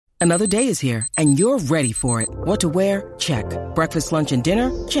Another day is here, and you're ready for it. What to wear? Check. Breakfast, lunch, and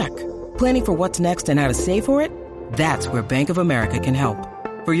dinner? Check. Planning for what's next and how to save for it? That's where Bank of America can help.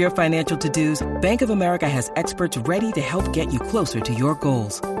 For your financial to-dos, Bank of America has experts ready to help get you closer to your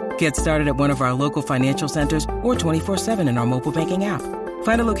goals. Get started at one of our local financial centers or 24/7 in our mobile banking app.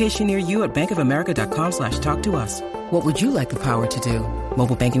 Find a location near you at bankofamerica.com/talktous. What would you like the power to do?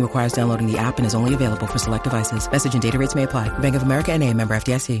 Mobile banking requires downloading the app and is only available for select devices. Message and data rates may apply. Bank of America N.A., member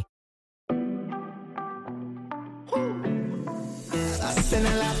FDIC. En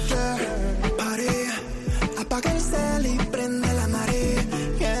el after party, apaga el cel y prende la marea.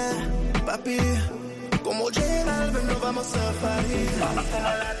 Yeah, papi, como llega el verano vamos a party. Vamos en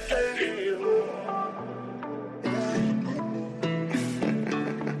el after.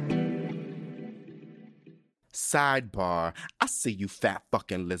 Sidebar, I see you fat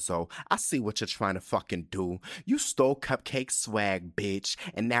fucking Lizzo. I see what you're trying to fucking do. You stole Cupcake swag, bitch,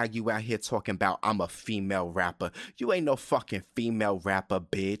 and now you out here talking about I'm a female rapper. You ain't no fucking female rapper,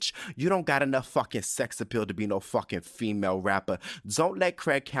 bitch. You don't got enough fucking sex appeal to be no fucking female rapper. Don't let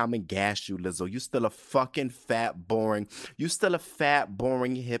Craig Cowman gas you, Lizzo. You still a fucking fat, boring. You still a fat,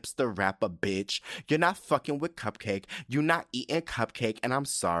 boring hipster rapper, bitch. You're not fucking with Cupcake. You're not eating Cupcake, and I'm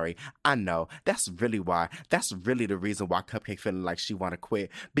sorry. I know. That's really why. That's really the reason why Cupcake feeling like she want to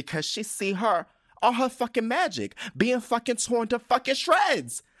quit, because she see all her fucking magic being fucking torn to fucking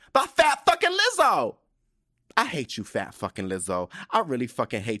shreds by fat fucking Lizzo. I hate you, fat fucking Lizzo. I really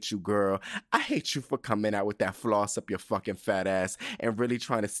fucking hate you, girl. I hate you for coming out with that floss up your fucking fat ass and really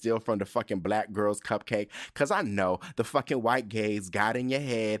trying to steal from the fucking black girl's Cupcake. Because I know the fucking white gays got in your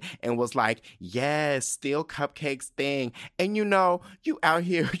head and was like, yes, steal Cupcake's thing. And you know, you out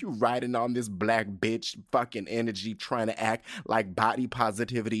here, you riding on this black bitch fucking energy trying to act like body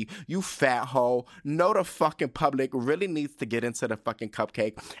positivity. You fat hoe. Know the fucking public really needs to get into the fucking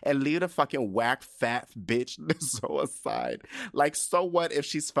Cupcake and leave the fucking whack fat bitch Lizzo aside. Like, so what if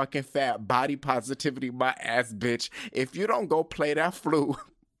she's fucking fat? Body positivity, my ass, bitch. If you don't go play that flute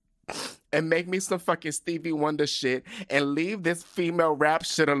and make me some fucking Stevie Wonder shit and leave this female rap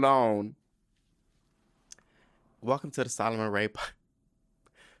shit alone. Welcome to the Solomon Ray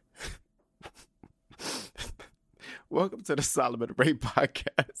Welcome to the Solomon Ray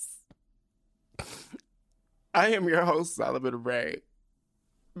podcast. I am your host, Solomon Ray.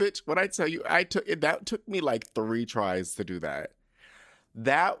 Bitch, when I tell you, that took me like 3 tries to do that.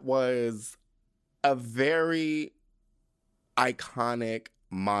 That was a very iconic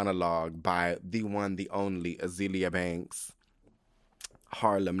monologue by the one, the only Azealia Banks,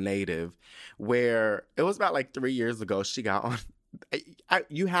 Harlem native, where it was about like 3 years ago she got on.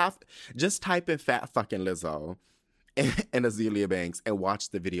 Just type in fat fucking Lizzo and Azealia Banks and watch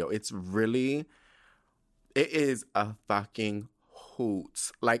the video. It is a fucking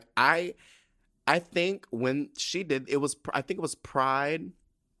hoots. Like, I think when she did, I think it was Pride,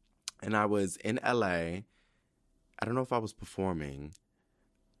 and I was in LA. I don't know if I was performing,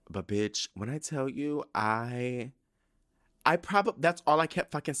 but bitch, when I tell you, I probably, that's all I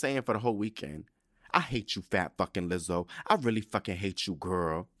kept fucking saying for the whole weekend. I hate you, fat fucking Lizzo. I really fucking hate you,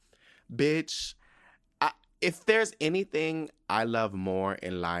 girl. Bitch, if there's anything I love more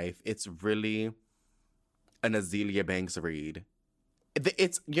in life, it's really an Azealia Banks read.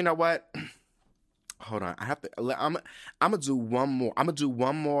 It's, you know what? Hold on. I'm gonna do one more. I'm gonna do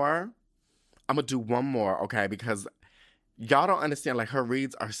one more, okay? Because y'all don't understand. Like, her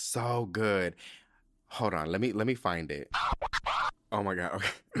reads are so good. Hold on. Let me find it. Oh my God.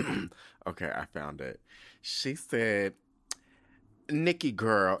 Okay. Okay, I found it. She said, Nikki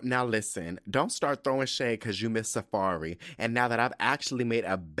girl, now listen, don't start throwing shade because you missed Safari. And now that I've actually made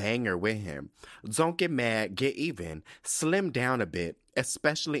a banger with him, don't get mad, get even. Slim down a bit,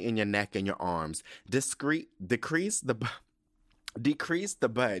 especially in your neck and your arms. Decrease the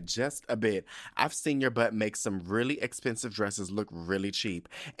butt just a bit. I've seen your butt make some really expensive dresses look really cheap.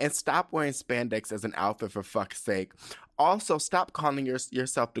 And stop wearing spandex as an outfit for fuck's sake. Also, stop calling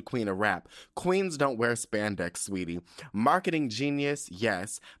yourself the queen of rap. Queens don't wear spandex, sweetie. Marketing genius,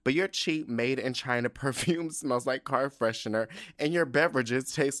 yes, but your cheap made-in-China perfume smells like car freshener, and your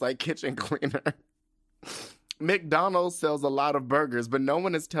beverages taste like kitchen cleaner. McDonald's sells a lot of burgers, but no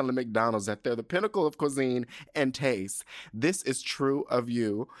one is telling McDonald's that they're the pinnacle of cuisine and taste. This is true of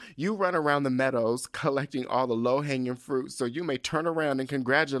you. You run around the meadows collecting all the low-hanging fruit so you may turn around and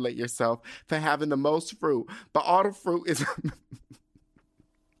congratulate yourself for having the most fruit. But all the fruit is...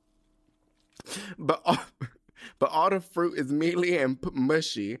 But all the fruit is mealy and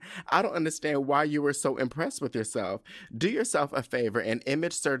mushy. I don't understand why you were so impressed with yourself. Do yourself a favor and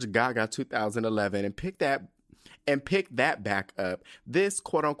image search Gaga 2011 and pick that And pick that back up. This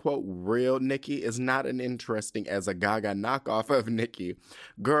quote-unquote real Nicki is not as interesting as a Gaga knockoff of Nicki.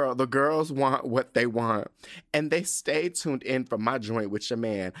 Girl, the girls want what they want. And they stay tuned in for my joint with your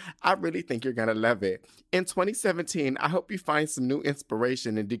man. I really think you're gonna love it. In 2017, I hope you find some new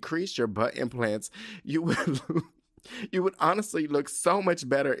inspiration and decrease your butt implants. You would honestly look so much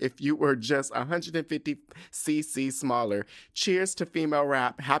better if you were just 150 cc smaller. Cheers to female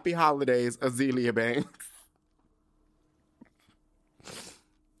rap. Happy holidays, Azealia Banks.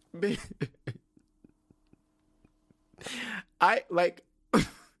 I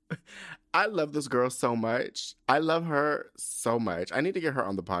I love this girl so much. I love her so much. I need to get her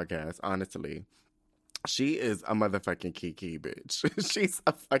on the podcast, honestly. She is a motherfucking Kiki, bitch. She's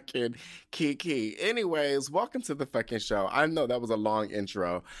a fucking Kiki. Anyways, welcome to the fucking show. I know that was a long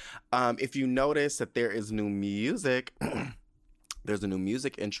intro. If you notice that there is new music, there's a new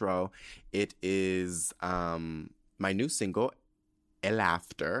music intro. It is my new single, El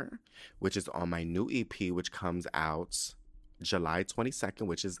After, which is on my new EP, which comes out July 22nd,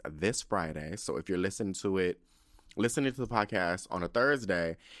 which is this Friday. So if you're listening to the podcast on a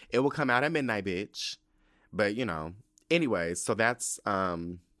Thursday, it will come out at midnight, bitch. But, you know, anyways, so that's,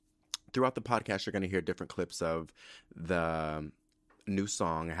 throughout the podcast, you're going to hear different clips of the new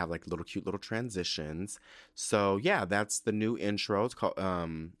song. I have like cute little transitions. So yeah, that's the new intro. It's called,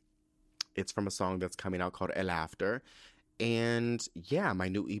 it's from a song that's coming out called El After. And yeah, my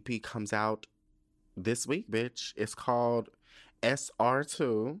new EP comes out this week, bitch. It's called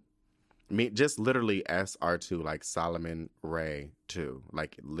SR2. Just literally SR2, like Solomon Ray 2.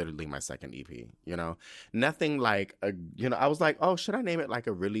 Like literally my second EP, you know? Nothing like, I was like, oh, should I name it like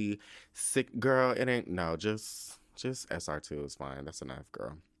a really sick girl? It ain't, no, just SR2 is fine. That's enough,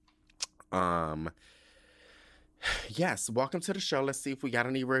 girl. Yes, welcome to the show. Let's see if we got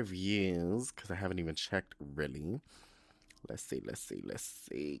any reviews, because I haven't even checked, really. Let's see,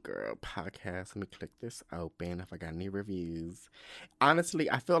 girl. Podcast. Let me click this open if I got any reviews. Honestly,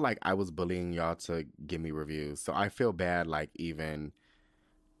 I feel like I was bullying y'all to give me reviews. So I feel bad, like, even...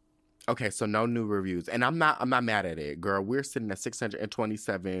 Okay, so no new reviews. And I'm not mad at it, girl. We're sitting at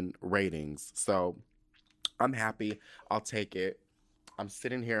 627 ratings. So I'm happy. I'll take it. I'm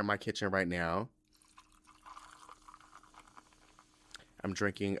sitting here in my kitchen right now. I'm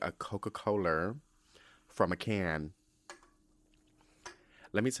drinking a Coca-Cola from a can.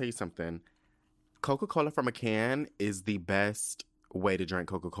 Let me tell you something. Coca-Cola from a can is the best way to drink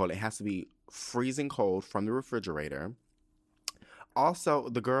Coca-Cola. It has to be freezing cold from the refrigerator. Also,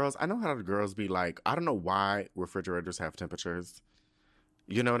 the girls, I know how the girls be like, I don't know why refrigerators have temperatures.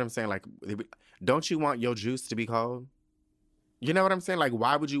 You know what I'm saying? Like, don't you want your juice to be cold? You know what I'm saying? Like,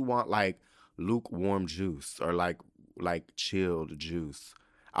 why would you want, like, lukewarm juice or, like chilled juice?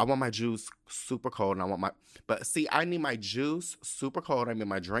 I want my juice super cold, and but see, I need my juice super cold. I mean,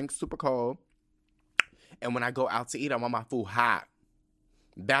 my drink super cold. And when I go out to eat, I want my food hot.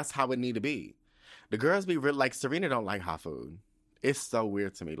 That's how it need to be. The girls be real, like, Serena don't like hot food. It's so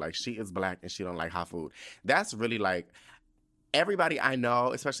weird to me. Like, she is black and she don't like hot food. That's really, like, everybody I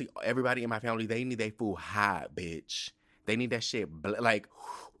know, especially everybody in my family, they need their food hot, bitch. They need that shit, like,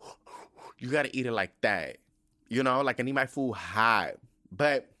 you gotta eat it like that. You know, like, I need my food hot.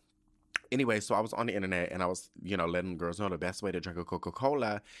 But anyway, so I was on the internet and I was, letting girls know the best way to drink a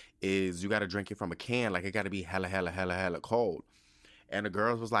Coca-Cola is you got to drink it from a can. Like, it got to be hella cold. And the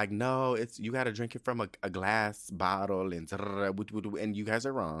girls was like, no, you got to drink it from a glass bottle and you guys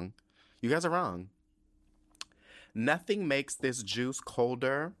are wrong. You guys are wrong. Nothing makes this juice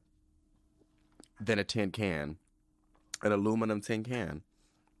colder than a tin can, an aluminum tin can.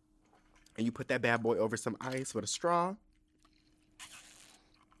 And you put that bad boy over some ice with a straw.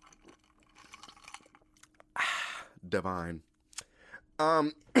 Divine.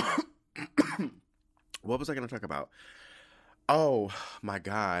 What was I going to talk about? Oh my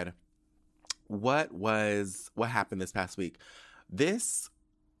God. What happened this past week?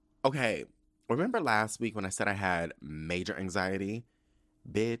 Okay. Remember last week when I said I had major anxiety?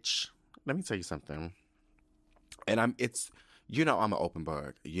 Bitch, let me tell you something. And I'm an open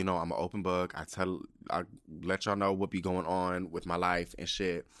book. I'm an open book. I let y'all know what be going on with my life and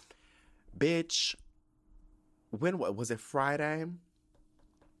shit. Bitch, when was it Friday?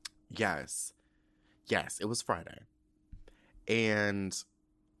 Yes, it was Friday. And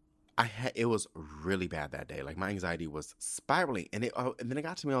it was really bad that day. Like, my anxiety was spiraling. And then it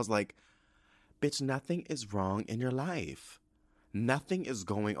got to me, I was like, bitch, nothing is wrong in your life. Nothing is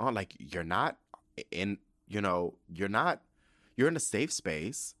going on. Like, you're not in, you're in a safe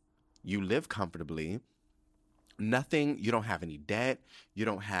space. You live comfortably. nothing, you don't have any debt, you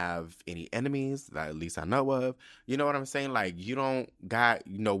don't have any enemies that at least I know of. You know what I'm saying? Like, you don't got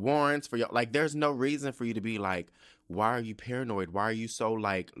no warrants for your, like, there's no reason for you to be like, why are you paranoid? Why are you so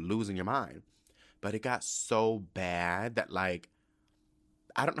like losing your mind? But it got so bad that like,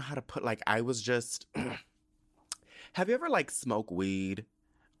 I don't know how to put, like, I was just, have you ever like smoked weed?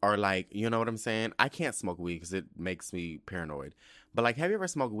 Or like, you know what I'm saying? I can't smoke weed because it makes me paranoid. But like, have you ever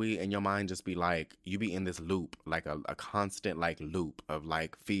smoked weed and your mind just be like, you be in this loop, like a constant like loop of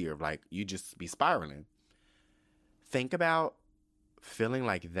like fear, of like you just be spiraling. Think about feeling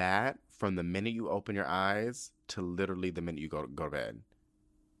like that from the minute you open your eyes to literally the minute you go to bed.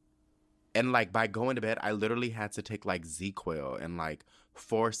 And like by going to bed, I literally had to take like ZQuil and like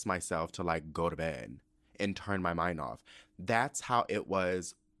force myself to like go to bed and turn my mind off. That's how it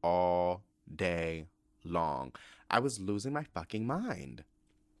was all day long. I was losing my fucking mind.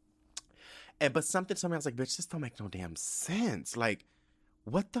 But something told me, I was like, bitch, this don't make no damn sense. Like,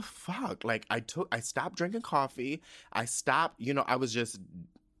 what the fuck? Like, I stopped drinking coffee. I stopped, I was just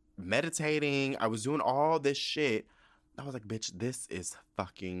meditating. I was doing all this shit. I was like, bitch, this is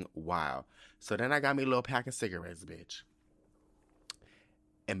fucking wild. So then I got me a little pack of cigarettes, bitch.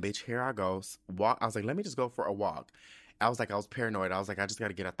 And bitch, here I go. I was like, let me just go for a walk. I was like, I was paranoid. I was like, I just got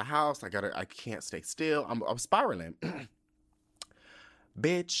to get out the house. I can't stay still. I'm spiraling.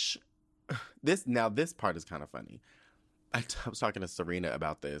 Bitch, this part is kind of funny. I was talking to Serena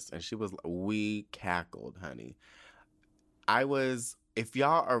about this, and we cackled, honey. If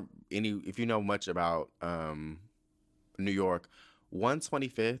you know much about New York,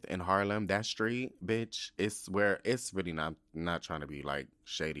 125th in Harlem, that street, bitch, it's really not trying to be like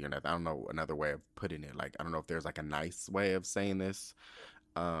shady or nothing. I don't know another way of putting it. Like, I don't know if there's like a nice way of saying this.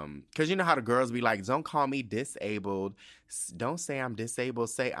 Cause you know how the girls be like, don't call me disabled. Don't say I'm disabled.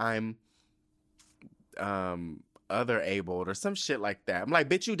 Say I'm, other abled or some shit like that. I'm like,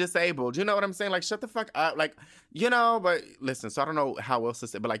 bitch, you disabled. You know what I'm saying? Like, shut the fuck up. Like, but listen, so I don't know how else to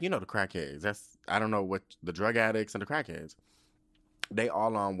say, but like, the crackheads. I don't know what the drug addicts and the crackheads. They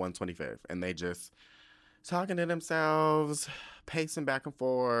all on 125th, and they just talking to themselves, pacing back and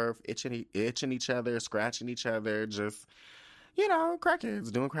forth, itching each other, scratching each other, just,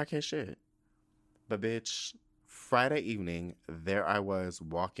 crackheads doing crackhead shit. But bitch, Friday evening, there I was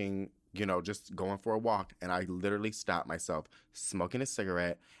walking, just going for a walk, and I literally stopped myself smoking a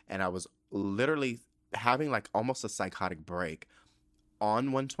cigarette, and I was literally having like almost a psychotic break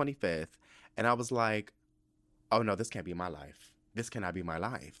on 125th, and I was like, oh no, this can't be my life. This cannot be my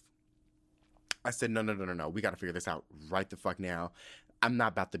life. I said, no. We got to figure this out right the fuck now. I'm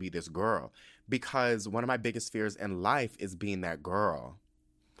not about to be this girl. Because one of my biggest fears in life is being that girl.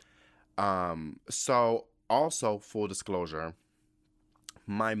 So also, full disclosure,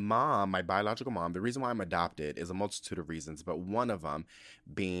 my mom, my biological mom, the reason why I'm adopted is a multitude of reasons. But one of them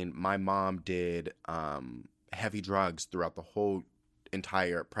being my mom did heavy drugs throughout the whole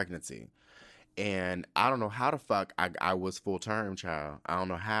entire pregnancy. And I don't know how the fuck I was full term, child. I don't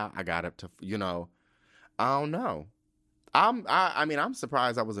know how I got up to, I don't know. I'm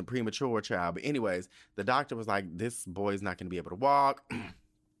surprised I wasn't premature, child. But anyways, the doctor was like, this boy's not going to be able to walk.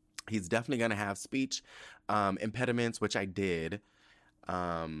 He's definitely going to have speech impediments, which I did.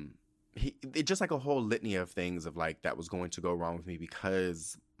 It just like a whole litany of things of like that was going to go wrong with me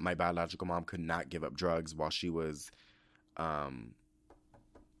because my biological mom could not give up drugs while she was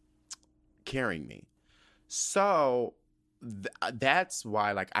carrying me. So that's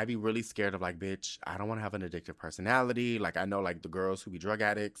why like I be really scared of like, bitch, I don't want to have an addictive personality. Like I know like the girls who be drug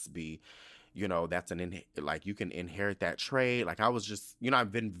addicts be, that's like you can inherit that trait. Like I was just,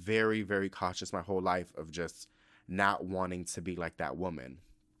 I've been very, very cautious my whole life of just not wanting to be like that woman.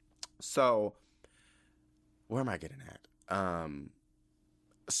 So where am I getting at?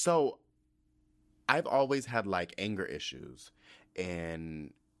 So I've always had like anger issues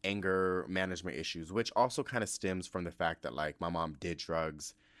and anger management issues, which also kind of stems from the fact that like my mom did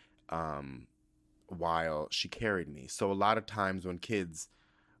drugs while she carried me. So a lot of times when kids,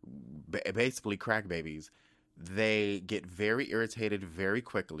 basically crack babies, they get very irritated very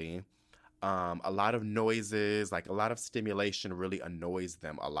quickly. A lot of noises, like a lot of stimulation really annoys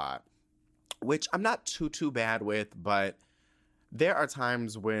them a lot, which I'm not too bad with, but there are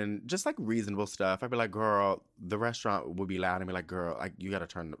times when just like reasonable stuff, I'd be like, girl, the restaurant would be loud and be like, girl, like you got to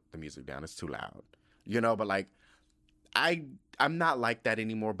turn the music down. It's too loud, but like, I'm not like that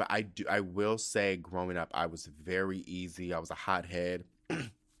anymore, but I will say growing up, I was very easy. I was a hothead,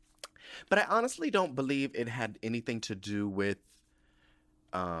 but I honestly don't believe it had anything to do with,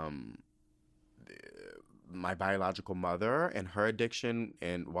 my biological mother and her addiction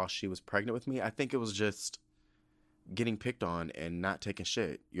and while she was pregnant with me. I think it was just getting picked on and not taking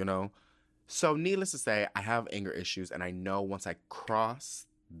shit, you know? So needless to say, I have anger issues, and I know once I cross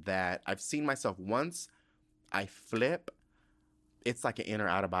that, I've seen myself once I flip, it's like an inner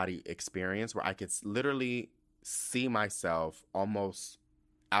out of body experience where I could literally see myself almost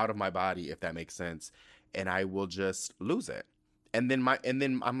out of my body, if that makes sense, and I will just lose it. And then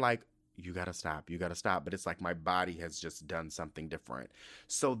I'm like, you gotta stop, you gotta stop. But it's like my body has just done something different.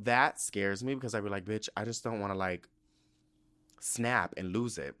 So that scares me because I be like, bitch, I just don't want to like snap and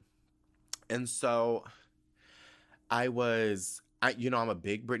lose it. And so I'm a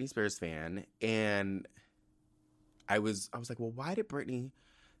big Britney Spears fan, and I was like, well, why did Britney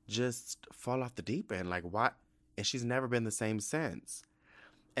just fall off the deep end? Like, why? And she's never been the same since.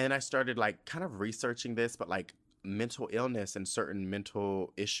 And I started like kind of researching this, but like mental illness and certain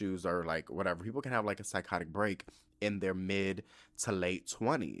mental issues or like whatever, people can have like a psychotic break in their mid to late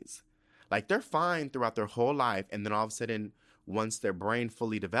 20s. Like they're fine throughout their whole life. And then all of a sudden, once their brain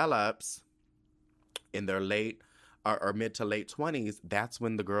fully develops in their late or mid to late 20s, that's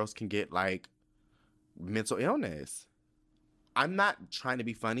when the girls can get like mental illness. I'm not trying to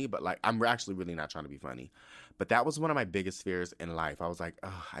be funny, but like, I'm actually really not trying to be funny. But that was one of my biggest fears in life. I was like,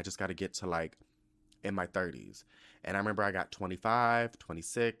 oh, I just got to get to like in my 30s. And I remember I got 25,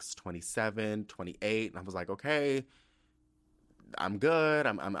 26, 27, 28. And I was like, okay, I'm good.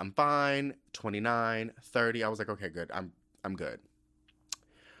 I'm fine. 29, 30. I was like, okay, good. I'm good.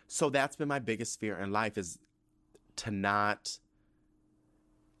 So that's been my biggest fear in life, is to not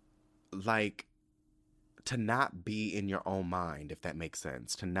like, to not be in your own mind, if that makes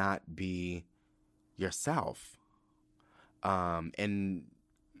sense, to not be yourself. And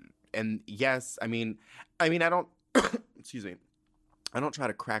yes, I don't, excuse me, I don't try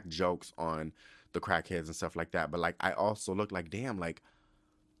to crack jokes on the crackheads and stuff like that, but like, I also look like, damn, like,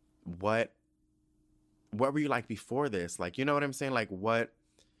 what were you like before this? Like, you know what I'm saying? Like, what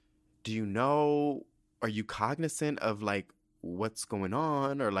do you know? Are you cognizant of like what's going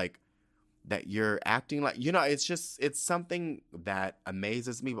on, or like that you're acting like, it's something that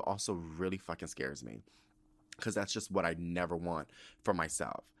amazes me, but also really fucking scares me, because that's just what I never want for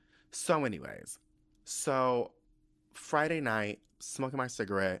myself. So anyways, Friday night, smoking my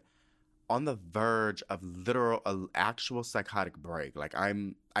cigarette, on the verge of actual psychotic break. Like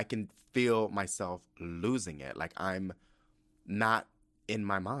I can feel myself losing it. Like I'm not in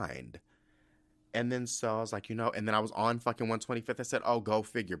my mind. And then so I was like, and then I was on fucking 125th. I said, oh, go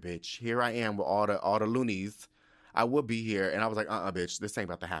figure, bitch. Here I am with all the loonies. I will be here. And I was like, bitch, this ain't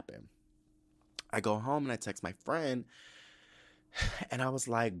about to happen. I go home and I text my friend, and I was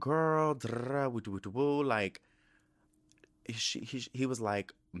like, girl, like, he was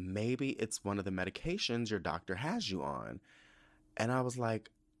like, maybe it's one of the medications your doctor has you on. And I was like,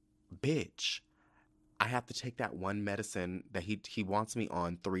 bitch, I have to take that one medicine that he wants me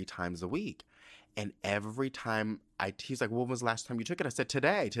on 3 times a week. And every time he's like, when was the last time you took it? I said,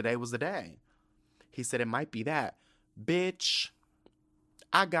 today. Today was the day. He said, it might be that. Bitch,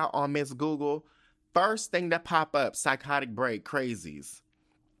 I got on Miss Google. First thing that pop up, psychotic break, crazies.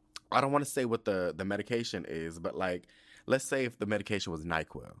 I don't want to say what the medication is, but like, let's say if the medication was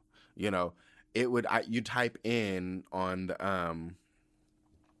NyQuil, you type in on the,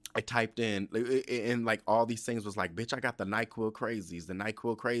 I typed in, and like all these things was like, bitch, I got the NyQuil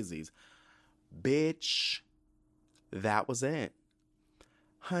crazies. Bitch, that was it.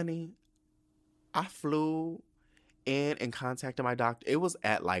 Honey, I flew in and contacted my doctor. It was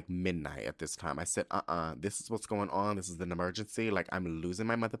at like midnight at this time. I said, this is what's going on. This is an emergency. Like, I'm losing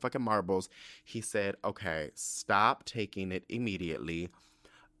my motherfucking marbles. He said, okay, stop taking it immediately.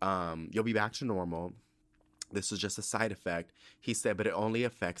 You'll be back to normal. This is just a side effect. He said, but it only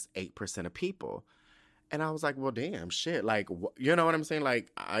affects 8% of people. And I was like, well, damn, shit. Like, you know what I'm saying?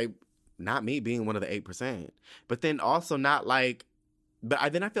 Like, not me being one of the 8%. But then also not like,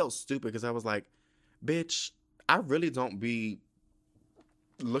 then I felt stupid because I was like, bitch, I really don't be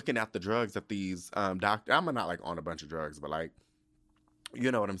looking at the drugs that these doctors, I'm not like on a bunch of drugs, but like,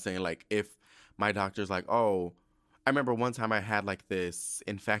 you know what I'm saying? Like, if my doctor's like, oh, I remember one time I had like this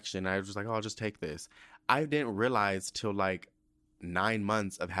infection. I was just like, oh, I'll just take this. I didn't realize till like 9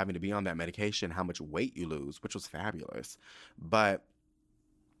 months of having to be on that medication how much weight you lose, which was fabulous. But,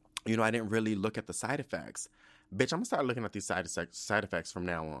 I didn't really look at the side effects. Bitch, I'm going to start looking at these side effects from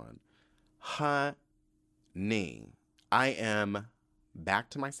now on. Honey, I am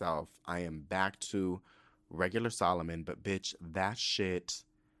back to myself. I am back to regular Solomon. But bitch, that shit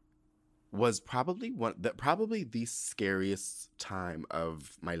was probably the scariest time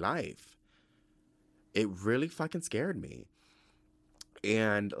of my life. It really fucking scared me.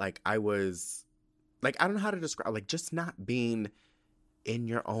 And like, I was like, I don't know how to describe, like, just not being in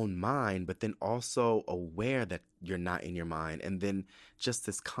your own mind, but then also aware that you're not in your mind. And then just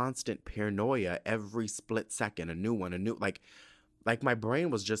this constant paranoia every split second, a new one, like my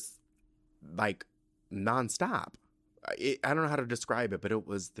brain was just like nonstop. I don't know how to describe it, but it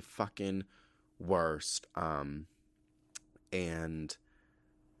was the fucking worst. And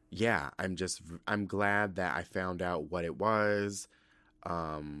yeah, I'm glad that I found out what it was.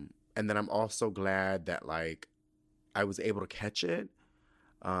 And then I'm also glad that, like, I was able to catch it.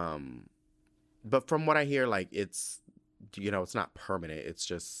 But from what I hear, like, it's, it's not permanent. It's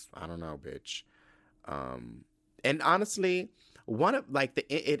just, I don't know, bitch. And honestly, one of, like,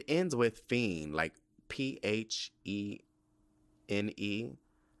 it ends with fiend, like PHENE,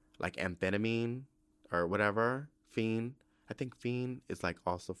 like amphetamine or whatever, fiend. I think fiend is like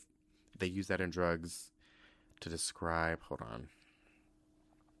also, they use that in drugs to describe, hold on,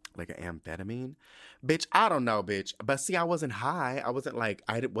 like an amphetamine. Bitch, I don't know, bitch. But see, I wasn't high.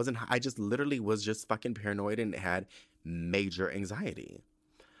 I just literally was just fucking paranoid and had major anxiety.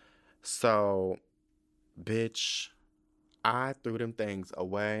 So, bitch, I threw them things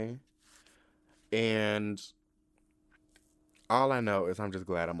away. And all I know is I'm just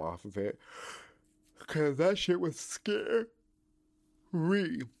glad I'm off of it. Because that shit was scary.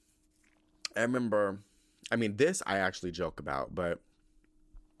 I remember, I mean, this I actually joke about, but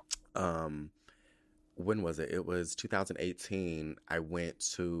when was it? It was 2018. I went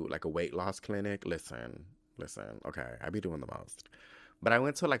to like a weight loss clinic. Listen, okay, I be doing the most. But I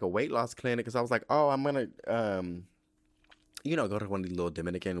went to like a weight loss clinic because I was like, oh, I'm going to, go to one of these little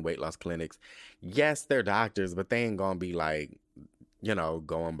Dominican weight loss clinics. Yes, they're doctors, but they ain't going to be like,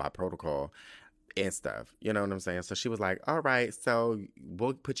 going by protocol and stuff. You know what I'm saying? So she was like, all right, so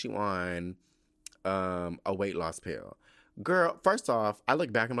we'll put you on a weight loss pill. Girl, first off, I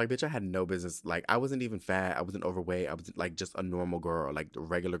look back, I'm like, bitch, I had no business. Like, I wasn't even fat. I wasn't overweight. I was like just a normal girl, like a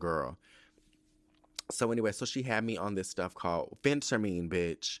regular girl. So anyway, so she had me on this stuff called phentermine,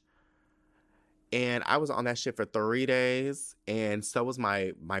 bitch. And I was on that shit for 3 days. And so was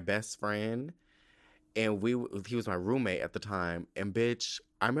my best friend. And he was my roommate at the time. And bitch,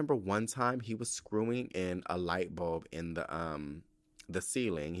 I remember one time he was screwing in a light bulb in the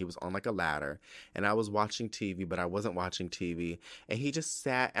ceiling. He was on like a ladder, and I was watching TV, but I wasn't watching TV. And he just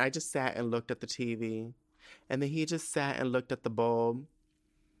sat, and I just sat and looked at the TV. And then he just sat and looked at the bulb.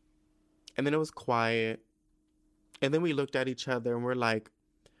 And then it was quiet. And then we looked at each other and we're like,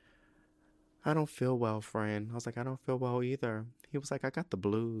 I don't feel well, friend. I was like, I don't feel well either. He was like, I got the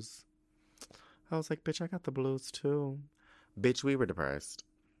blues. I was like, bitch, I got the blues too. Bitch, we were depressed.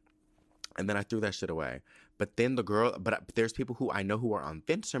 And then I threw that shit away. But then but there's people who I know who are on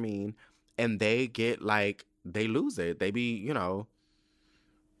phentermine, and they get like, they lose it. They be,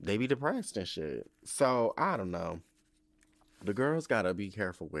 they be depressed and shit. So, I don't know. The girls gotta be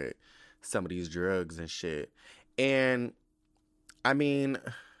careful with some of these drugs and shit. And, I mean,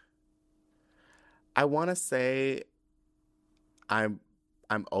 I want to say I'm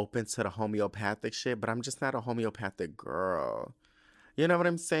open to the homeopathic shit, but I'm just not a homeopathic girl. You know what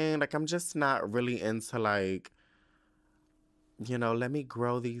I'm saying? Like, I'm just not really into, like, let me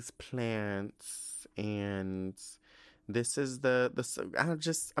grow these plants and this is I'm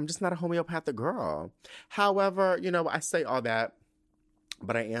just not a homeopathic girl. However, I say all that,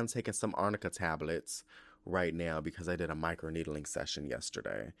 but I am taking some arnica tablets right now because I did a microneedling session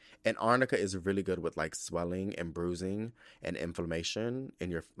yesterday. And arnica is really good with like swelling and bruising and inflammation in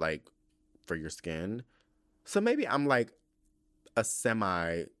your, like, for your skin. So maybe I'm like a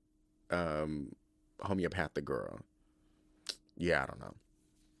semi homeopathic girl. Yeah, I don't know.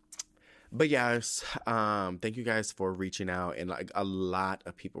 But yes, thank you guys for reaching out. And like a lot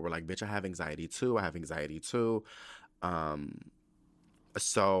of people were like, bitch, I have anxiety too.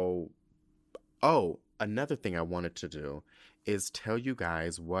 So, another thing I wanted to do is tell you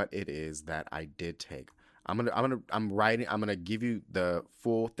guys what it is that I did take. I'm gonna give you the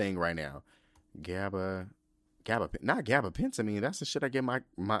full thing right now. Not gabapentin. That's the shit I get my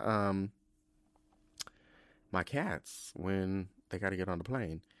cats when they gotta get on the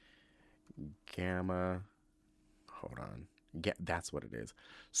plane. Hold on. That's what it is.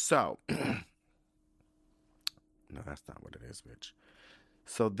 So, no, that's not what it is, bitch.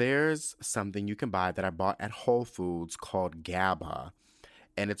 So there's something you can buy that I bought at Whole Foods called GABA,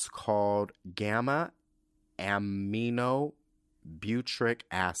 and it's called gamma aminobutyric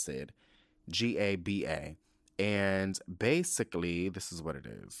acid, GABA. And basically, this is what it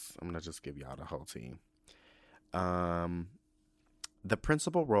is. I'm going to just give y'all the whole tea. The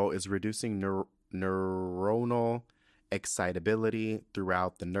principal role is reducing neuronal excitability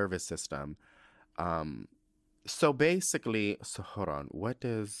throughout the nervous system. So basically, so hold on. What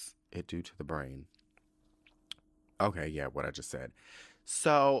does it do to the brain? Okay, yeah, what I just said.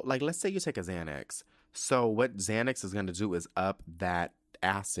 So, like, let's say you take a Xanax. So, what Xanax is going to do is up that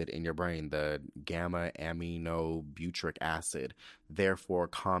acid in your brain, the gamma aminobutyric acid, therefore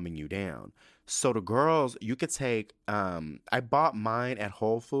calming you down. So, the girls, you could take, I bought mine at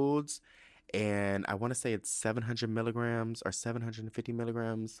Whole Foods, and I want to say it's 700 milligrams or 750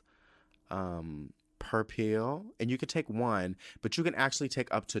 milligrams per pill. And you could take one, but you can actually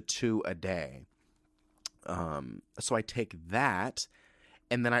take up to two a day. So I take that,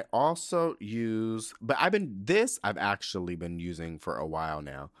 and then I also use, but I've actually been using for a while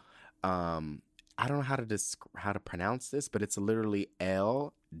now. I don't know how to pronounce this, but it's literally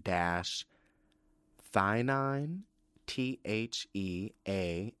L dash theanine,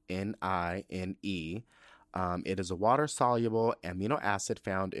 THEANINE. It is a water-soluble amino acid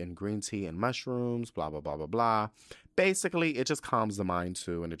found in green tea and mushrooms, blah, blah, blah, blah, blah. Basically, it just calms the mind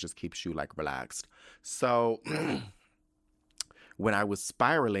too, and it just keeps you, like, relaxed. So, when I was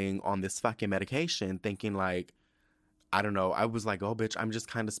spiraling on this fucking medication, thinking, like, I don't know, I was like, oh, bitch, I'm just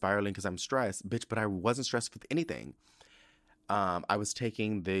kind of spiraling because I'm stressed. Bitch, but I wasn't stressed with anything. I was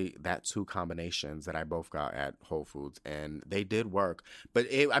taking that two combinations that I both got at Whole Foods, and they did work. But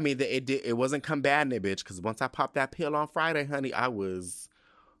it wasn't combating it, bitch, because once I popped that pill on Friday, honey, I was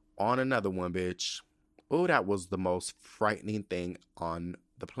on another one, bitch. Oh, that was the most frightening thing on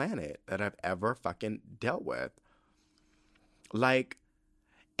the planet that I've ever fucking dealt with. Like,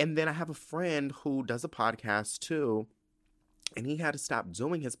 and then I have a friend who does a podcast too, and he had to stop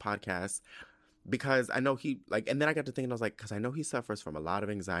doing his podcast because I know he, like, and then I got to thinking, I was like, because I know he suffers from a lot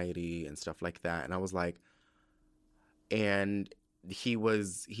of anxiety and stuff like that. And I was like, and he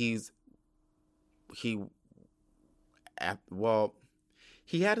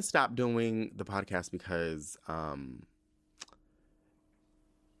had to stop doing the podcast because,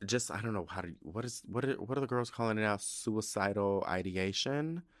 just, I don't know what are the girls calling it now? Suicidal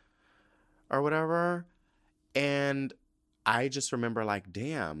ideation or whatever. And I just remember, like,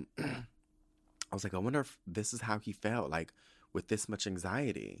 damn, I was like, I wonder if this is how he felt, like, with this much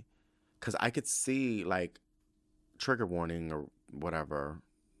anxiety. Because I could see, like, trigger warning or whatever,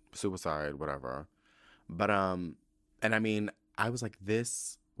 suicide, whatever. But, and I mean, I was like,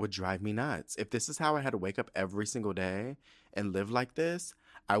 this would drive me nuts. If this is how I had to wake up every single day and live like this,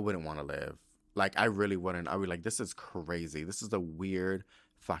 I wouldn't want to live. Like, I really wouldn't. I would be like, this is crazy. This is a weird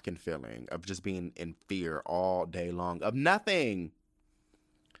fucking feeling of just being in fear all day long of nothing.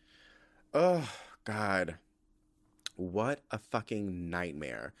 Oh, God. What a fucking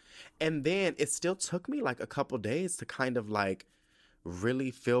nightmare. And then it still took me like a couple days to kind of like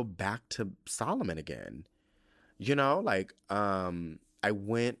really feel back to Solomon again. You know, like, I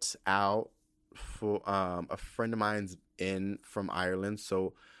went out for, a friend of mine's in from Ireland.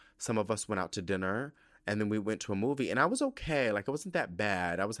 So some of us went out to dinner and then we went to a movie and I was okay. Like, it wasn't that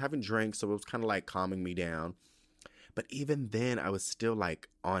bad. I was having drinks, so it was kind of like calming me down. But even then I was still like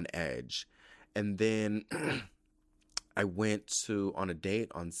on edge. And then I went on a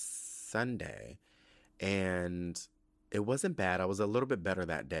date on Sunday and it wasn't bad. I was a little bit better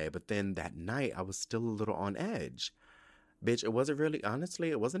that day. But then that night I was still a little on edge. Bitch, it wasn't really, honestly,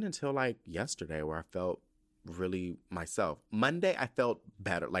 it wasn't until like yesterday where I felt really myself. Monday I felt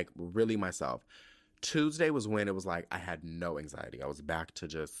better, like really myself. Tuesday was when it was like I had no anxiety. I was back to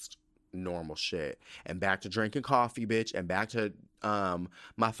just normal shit and back to drinking coffee, bitch, and back to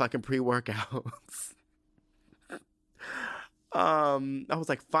my fucking pre-workouts. I was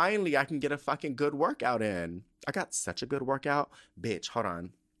like, finally I can get a fucking good workout in. I got such a good workout. Bitch, hold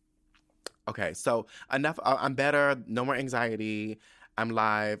on. Okay, so enough. I'm better. No more anxiety. I'm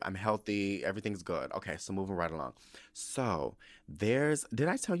live. I'm healthy. Everything's good. Okay, so moving right along. So did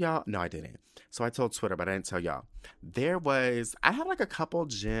I tell y'all? No, I didn't. So I told Twitter, but I didn't tell y'all. I have like a couple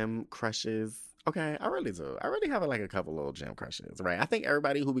gym crushes. Okay, I really do. I really have like a couple little gym crushes, right? I think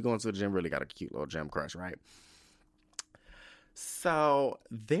everybody who be going to the gym really got a cute little gym crush, right? So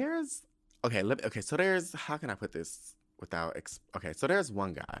how can I put this without, so there's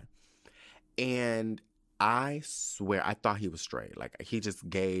one guy. And I swear, I thought he was straight. Like, he just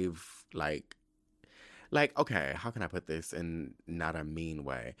gave, like, okay, how can I put this in not a mean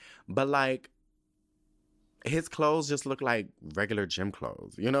way? But, like, his clothes just look like regular gym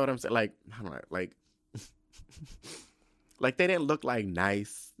clothes. You know what I'm saying? Like, I don't know, like, like, they didn't look like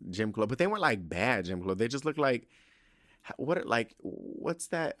nice gym clothes, but they weren't, like, bad gym clothes. They just looked like, what's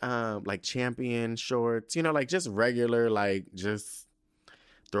that, like, Champion shorts? You know, like, just regular, like, just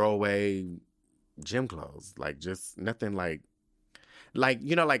throwaway gym clothes. Like, just nothing like, Like,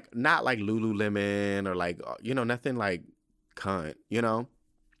 you know, like, not like Lululemon or like, you know, nothing like cunt, you know?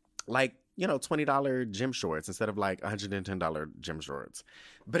 Like, you know, $20 gym shorts instead of like $110 gym shorts.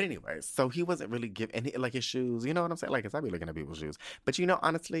 But anyways, so he wasn't really giving, and like his shoes, you know what I'm saying? Like, 'cause I be looking at people's shoes. But you know,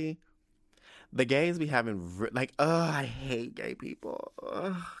 honestly, the gays be having, like, I hate gay people.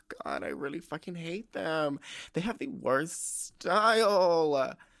 God, I really fucking hate them. They have the worst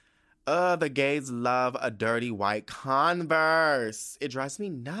style. The gays love a dirty white Converse. It drives me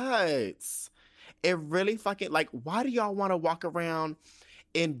nuts. It really fucking, like, why do y'all want to walk around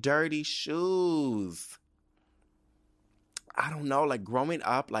in dirty shoes? I don't know, like, growing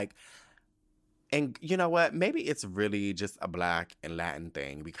up, like, and you know what? Maybe it's really just a Black and Latin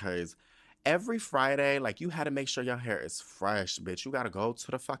thing because every Friday, like, you had to make sure your hair is fresh, bitch. You gotta go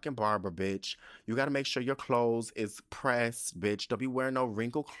to the fucking barber, bitch. You gotta make sure your clothes is pressed, bitch. Don't be wearing no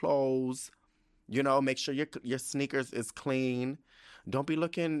wrinkled clothes. You know, make sure your sneakers is clean. Don't be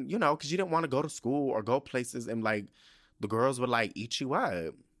looking, you know, because you didn't want to go to school or go places and, like, the girls would, like, eat you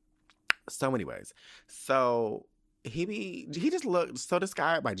up. So anyways, so he just looked, so this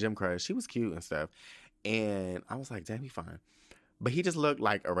guy at my gym crush, he was cute and stuff. And I was like, damn, he fine. But he just looked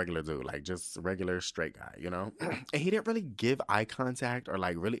like a regular dude, like just a regular straight guy, you know? And he didn't really give eye contact or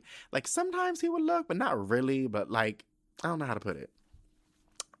like really, like sometimes he would look, but not really. But like, I don't know how to put it.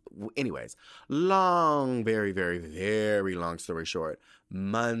 Anyways, long, very, very, very long story short,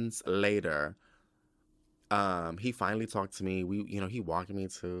 months later, he finally talked to me. He walked me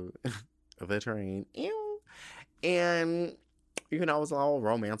to the train. Ew. And, you know, it was all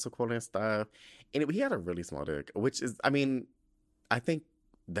romantical and stuff. And he had a really small dick, which is, I mean, I think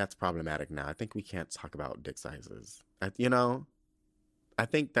that's problematic now. I think we can't talk about dick sizes. You know? I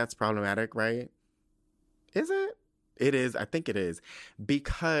think that's problematic, right? Is it? It is. I think it is.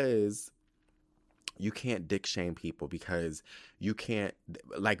 Because you can't dick shame people because you can't,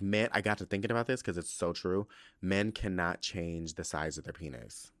 like men, I got to thinking about this because it's so true. Men cannot change the size of their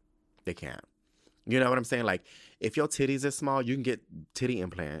penis. They can't. You know what I'm saying? Like, if your titties is small, you can get titty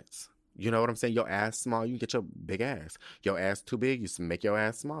implants. You know what I'm saying? Your ass small, you can get your big ass. Your ass too big, you make your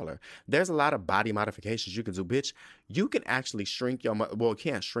ass smaller. There's a lot of body modifications you can do. Bitch, you can actually shrink well, you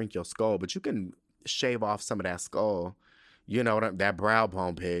can't shrink your skull, but you can shave off some of that skull. You know, that brow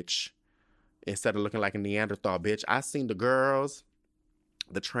bone, bitch. Instead of looking like a Neanderthal, bitch. I seen the girls,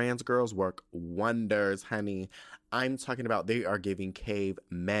 the trans girls work wonders, honey. I'm talking about they are giving cave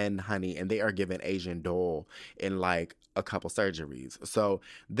men, honey, and they are giving Asian doll in like a couple surgeries. So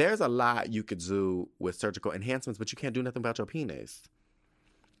there's a lot you could do with surgical enhancements, but you can't do nothing about your penis.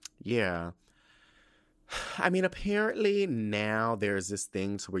 Yeah. I mean, apparently now there's this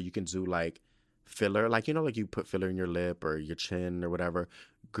thing to where you can do like filler, like, you know, like you put filler in your lip or your chin or whatever.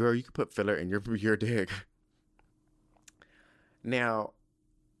 Girl, you can put filler in your dick. Now,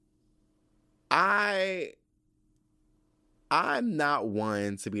 I'm not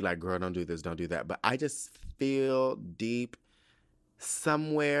one to be like, girl, don't do this, don't do that. But I just feel deep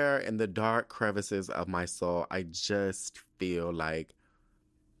somewhere in the dark crevices of my soul, I just feel like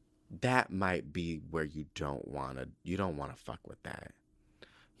that might be where you don't want to fuck with that.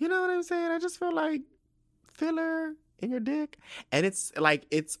 You know what I'm saying? I just feel like filler in your dick. And it's like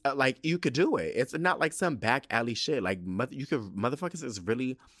you could do it. It's not like some back alley shit. Like motherfuckers is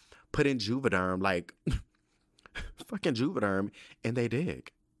really putting Juvederm, like fucking Juvederm in they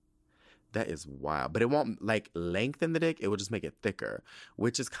dick. That is wild. But it won't like lengthen the dick. It will just make it thicker,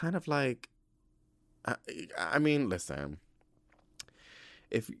 which is kind of like, I mean, listen,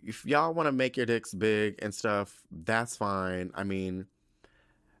 if y'all want to make your dicks big and stuff, that's fine. I mean,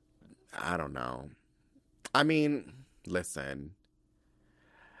 I don't know. I mean, listen.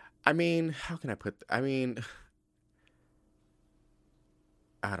 I mean, how can I put... I mean,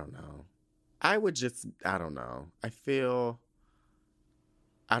 I don't know. I would just... I don't know. I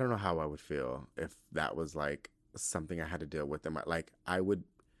don't know how I would feel if that was, like, something I had to deal with. Like, I don't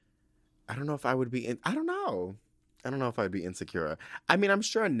know if I would be... I don't know. I don't know if I'd be insecure. I mean, I'm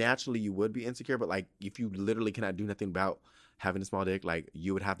sure naturally you would be insecure, but, like, if you literally cannot do nothing about having a small dick, like,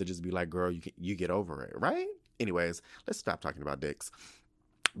 you would have to just be like, girl, you get over it, right? Anyways, let's stop talking about dicks.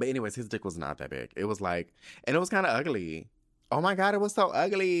 But anyways, his dick was not that big. It was like, and it was kind of ugly. Oh my God, it was so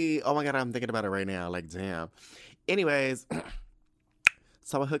ugly. Oh my God, I'm thinking about it right now. Like, damn. Anyways,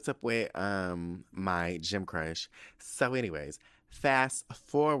 so I hooked up with my gym crush. So anyways, fast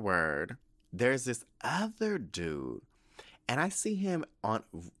forward, there's this other dude. And I see him on,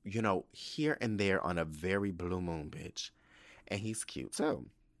 you know, here and there on a very blue moon, bitch. And he's cute too.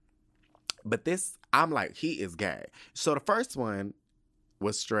 But this, I'm like, he is gay. So the first one,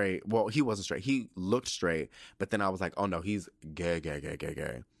 was straight. Well, he wasn't straight. He looked straight, but then I was like, oh no, he's gay.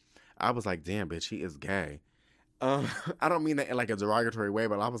 I was like, damn, bitch, he is gay. I don't mean that in like a derogatory way,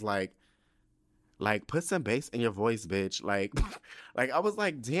 but I was like, put some bass in your voice, bitch. Like, I was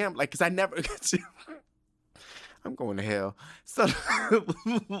like, damn, like, cause I never. I'm going to hell. So,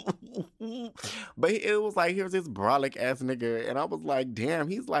 but it was like, here's this brolic ass nigga, and I was like, damn,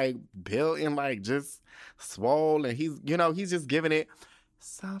 he's like built and like just swole, and he's, you know, he's just giving it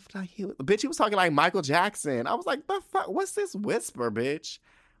soft like bitch. He was talking like Michael Jackson. I was like, the fuck, what's this whisper, bitch?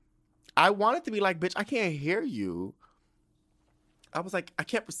 I wanted to be like, bitch, I can't hear you. I was like, I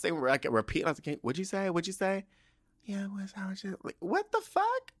kept saying, I kept repeating. I was like, what'd you say? What'd you say? Yeah, like, what the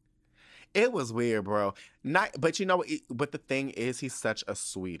fuck? It was weird, bro. But you know, but the thing is, he's such a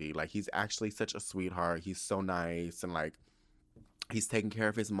sweetie. Like, he's actually such a sweetheart. He's so nice, and like, he's taking care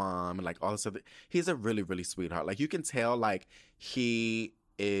of his mom, and like all this other. He's a really, really sweetheart. Like, you can tell, like, he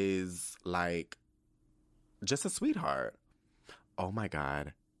is like just a sweetheart. Oh my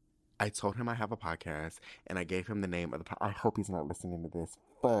God. I told him I have a podcast, and I gave him the name of the podcast. I hope he's not listening to this.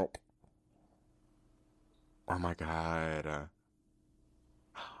 Fuck. Oh my God.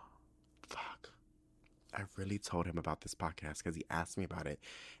 Fuck. I really told him about this podcast because he asked me about it,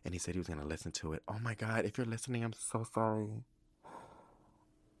 and he said he was going to listen to it. Oh my God. If you're listening, I'm so sorry.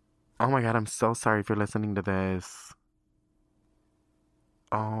 Oh my God. I'm so sorry if you're listening to this.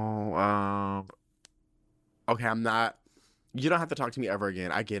 Oh, okay, I'm not. You don't have to talk to me ever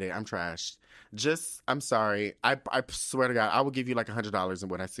again. I get it. I'm trashed. I'm sorry. I swear to God, I will give you like $100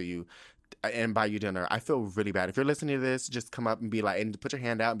 when I see you and buy you dinner. I feel really bad. If you're listening to this, just come up and be like, and put your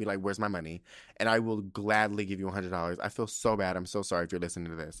hand out and be like, where's my money? And I will gladly give you $100. I feel so bad. I'm so sorry if you're listening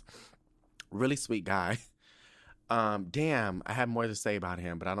to this. Really sweet guy. Damn, I have more to say about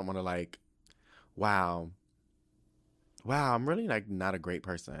him, but I don't want to like, wow, I'm really like not a great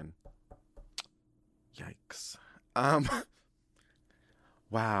person. Yikes.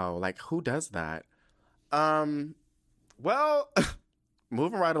 Wow, like who does that? Well,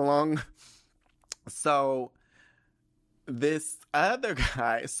 moving right along. So this other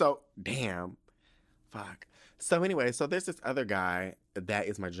guy, damn, fuck. So anyway, so there's this other guy that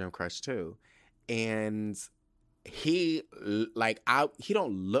is my gym crush too. And he he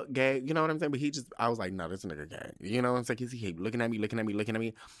don't look gay, you know what I'm saying? But I was like, no, this nigga gay. You know what I'm saying? He kept looking at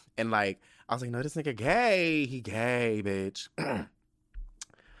me. And like, I was like, no, this nigga gay. He gay, bitch.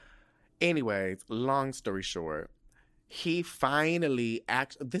 Anyways, long story short, he finally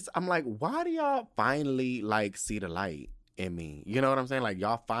I'm like, why do y'all finally like see the light in me? You know what I'm saying? Like,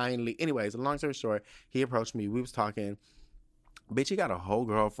 y'all finally, anyways, long story short, he approached me. We was talking. Bitch, he got a whole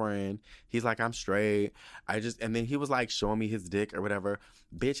girlfriend. He's like, I'm straight. And then he was like showing me his dick or whatever.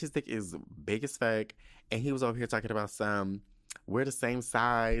 Bitch, his dick is big as fuck. And he was over here talking about we're the same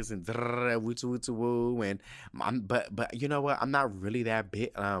size and woo. And but you know what? I'm not really that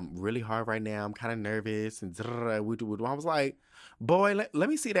big, really hard right now. I'm kind of nervous and woo. I was like, boy, let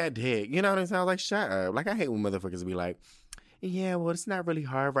me see that dick. You know what I'm saying? I was like, shut up. Like, I hate when motherfuckers be like, yeah, well, it's not really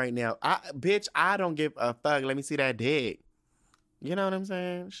hard right now. Bitch, I don't give a fuck. Let me see that dick. You know what I'm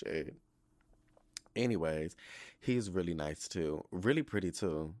saying? Shit. Anyways, he's really nice too. Really pretty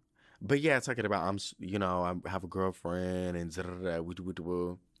too. But yeah, talking about I have a girlfriend and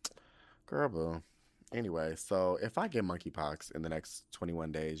girl boo. Anyway, so if I get monkeypox in the next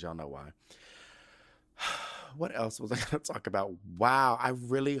 21 days, y'all know why. What else was I going to talk about? Wow, I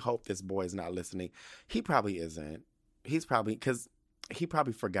really hope this boy is not listening. He probably isn't. Because he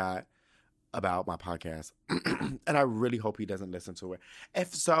probably forgot about my podcast. And I really hope he doesn't listen to it.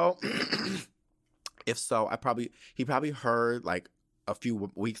 If so, he probably heard like a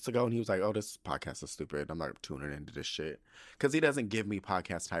few weeks ago and he was like, oh, this podcast is stupid. I'm not tuning into this shit. Because he doesn't give me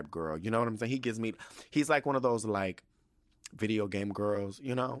podcast type girl. You know what I'm saying? He's like one of those like video game girls,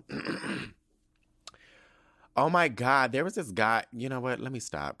 you know? Oh my God, there was this guy. You know what? Let me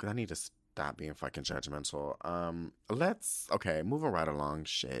stop because I need to stop being fucking judgmental. Okay, moving right along.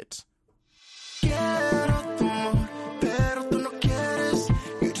 Shit. Quiero tu amor, pero tú no quieres.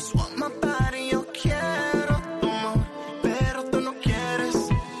 You just want my body, yo quiero tu amor, pero tú no quieres.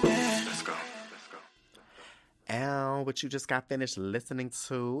 Yeah. Let's go. And what you just got finished listening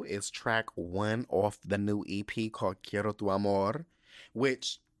to is track 1 off the new EP called Quiero tu amor,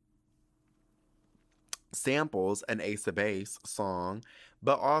 which samples an Ace of Base song,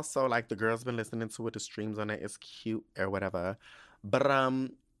 but also like the girl's been listening to it. The streams on it is cute or whatever. But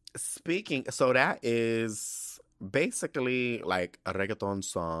so that is basically like a reggaeton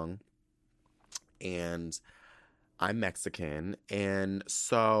song, and I'm Mexican, and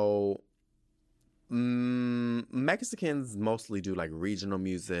so Mexicans mostly do like regional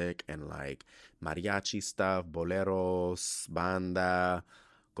music and like mariachi stuff, boleros, banda,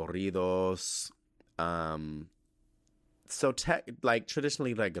 corridos. Um, like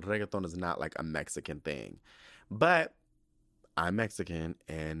traditionally, like reggaeton is not like a Mexican thing, but I'm Mexican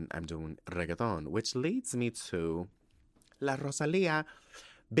and I'm doing reggaeton, which leads me to La Rosalía.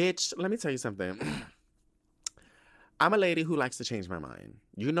 Bitch, let me tell you something. I'm a lady who likes to change my mind.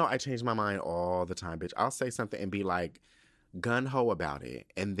 You know I change my mind all the time, bitch. I'll say something and be like gun-ho about it.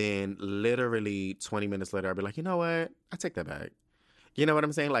 And then literally 20 minutes later, I'll be like, you know what? I take that back. You know what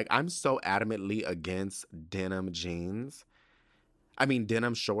I'm saying? Like, I'm so adamantly against denim jeans. I mean,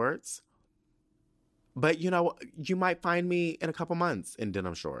 denim shorts. But, you know, you might find me in a couple months in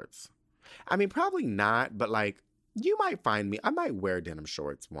denim shorts. I mean, probably not, but like, you might find me. I might wear denim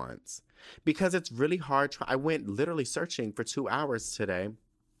shorts once because it's really hard. I went literally searching for 2 hours today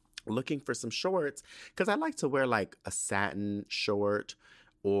looking for some shorts because I like to wear like a satin short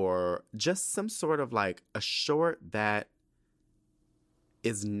or just some sort of like a short that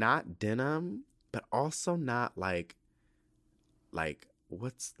is not denim, but also not like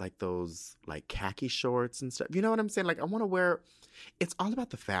what's like those like khaki shorts and stuff. You know what I'm saying? Like I want to wear, it's all about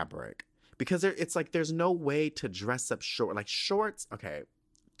the fabric because it's like there's no way to dress up short. Like shorts, okay,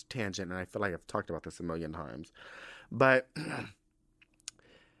 tangent, and I feel like I've talked about this a million times, but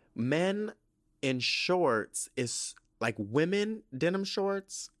men in shorts is like women denim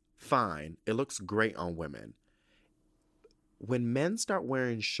shorts, fine. It looks great on women. When men start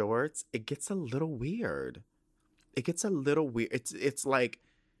wearing shorts, it gets a little weird. It gets a little weird. It's like,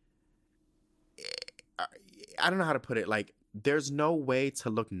 I don't know how to put it. Like, there's no way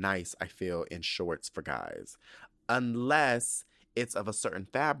to look nice, I feel, in shorts for guys. Unless it's of a certain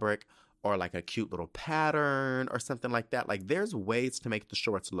fabric or like a cute little pattern or something like that. Like, there's ways to make the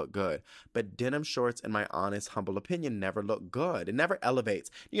shorts look good. But denim shorts, in my honest, humble opinion, never look good. It never elevates.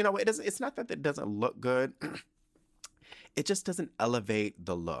 You know, it's not that it doesn't look good. It just doesn't elevate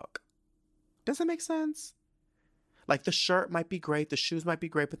the look. Does that make sense? Like, the shirt might be great, the shoes might be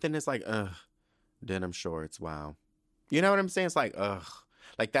great, but then it's like, denim shorts, wow. You know what I'm saying? It's like,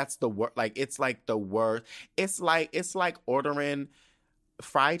 like, that's the worst. Like, it's like the worst. It's like ordering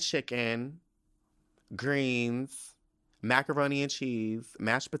fried chicken, greens, macaroni and cheese,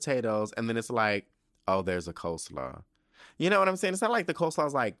 mashed potatoes, and then it's like, oh, there's a coleslaw. You know what I'm saying? It's not like the coleslaw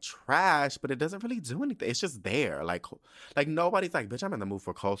is like trash, but it doesn't really do anything. It's just there. Like nobody's like, bitch, I'm in the mood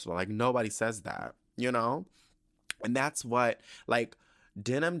for coleslaw. Like, nobody says that, you know? And that's what, like,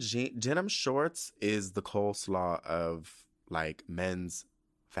 denim shorts is the coleslaw of, like, men's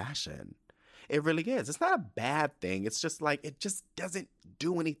fashion. It really is. It's not a bad thing. It's just, like, it just doesn't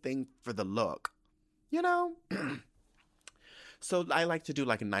do anything for the look, you know? So I like to do,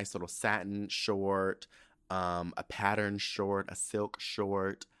 like, a nice little satin short, a pattern short, a silk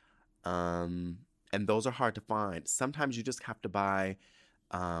short, and those are hard to find. Sometimes you just have to buy,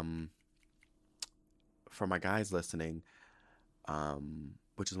 for my guys listening,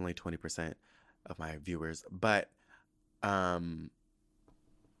 which is only 20% of my viewers, but sometimes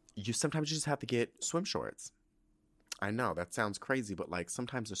you just have to get swim shorts. I know that sounds crazy, but like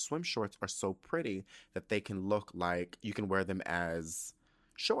sometimes the swim shorts are so pretty that they can look like you can wear them as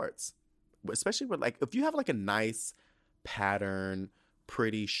shorts. Especially with like, if you have like a nice pattern,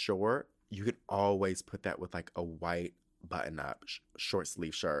 pretty short, you can always put that with like a white button-up short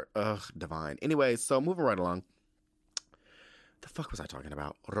sleeve shirt. Ugh, divine. Anyway, so moving right along. The fuck was I talking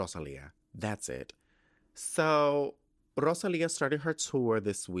about? Rosalía. That's it. So Rosalía started her tour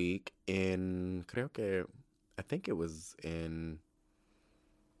this week I think it was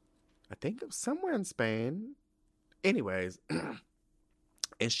somewhere in Spain. Anyways,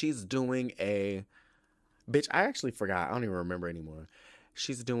 and she's doing bitch, I actually forgot. I don't even remember anymore.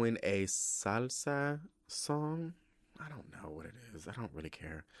 She's doing a salsa song. I don't know what it is. I don't really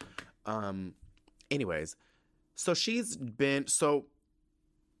care. Anyways, so she has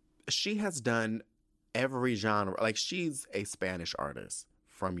done every genre. Like, she's a Spanish artist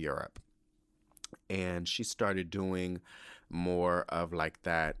from Europe. And she started doing more of like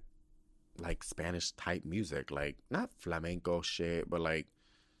that, like Spanish type music. Like, not flamenco shit, but like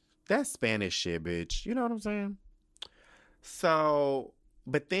that Spanish shit, bitch. You know what I'm saying? So,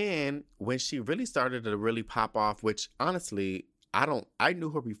 but then when she really started to really pop off, which honestly, I knew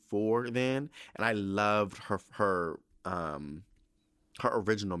her before then, and I loved her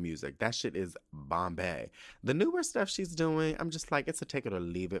original music. That shit is Bombay. The newer stuff she's doing, I'm just like, it's a take it or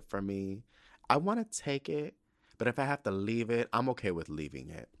leave it for me. I want to take it, but if I have to leave it, I'm okay with leaving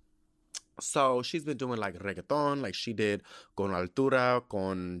it. So she's been doing like reggaeton, like she did Con Altura,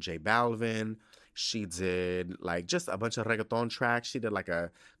 con J Balvin. She did like just a bunch of reggaeton tracks. She did like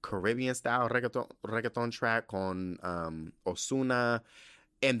a Caribbean style reggaeton track on Osuna.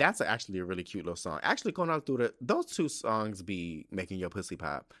 And that's actually a really cute little song. Actually, Con Altura, those two songs be making your pussy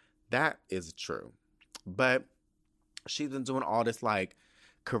pop. That is true. But she's been doing all this like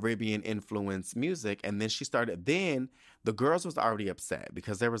Caribbean influence music. And then then the girls was already upset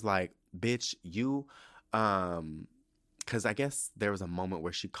because there was like, bitch, you, because I guess there was a moment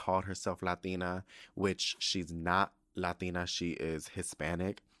where she called herself Latina, which she's not Latina. She is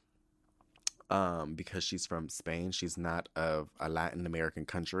Hispanic. Because she's from Spain. She's not of a Latin American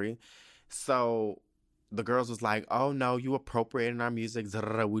country. So the girls was like, oh no, you appropriating our music.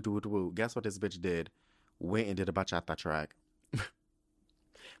 Guess what this bitch did? Went and did a bachata track.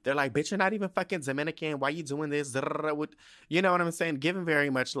 They're like, bitch, you're not even fucking Dominican. Why you doing this? You know what I'm saying? Giving very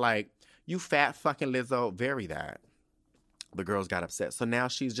much like, you fat fucking Lizzo, very that. The girls got upset. So now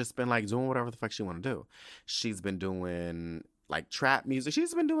she's just been like doing whatever the fuck she want to do. She's been doing like trap music.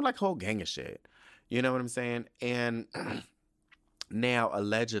 She's been doing like whole gang of shit. You know what I'm saying? And now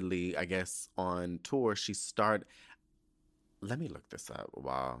allegedly, I guess on tour, let me look this up.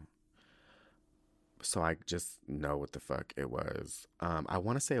 Wow. So I just know what the fuck it was. I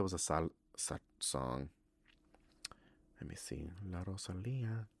want to say it was a song. Let me see. La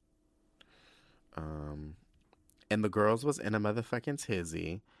Rosalía. And the girls was in a motherfucking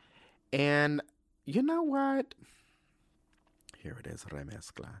tizzy. And you know what? Here it is,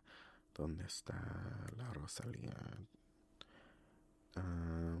 remezcla. ¿Dónde está la Rosalía?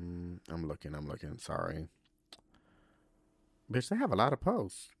 I'm looking, sorry. Bitch, they have a lot of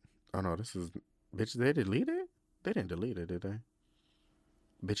posts. Oh no, bitch, they deleted it? They didn't delete it, did they?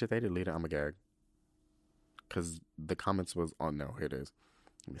 Bitch, if they deleted it, I'm a gag. Because the comments was, oh no, here it is.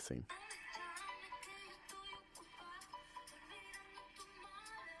 Let me see.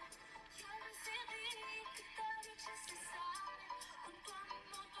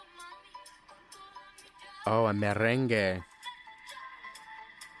 Oh, a merengue.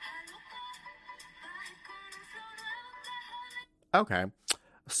 Okay.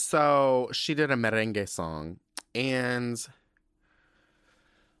 So she did a merengue song and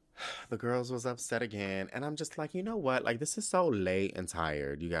the girls was upset again. And I'm just like, you know what? Like, this is so late and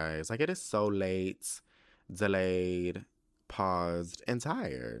tired, you guys. Like, it is so late, delayed, paused, and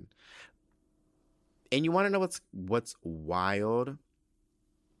tired. And you want to know what's wild?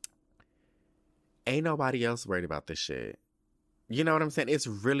 Ain't nobody else worried about this shit. You know what I'm saying? It's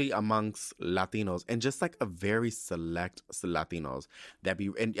really amongst Latinos and just like a very select Latinos that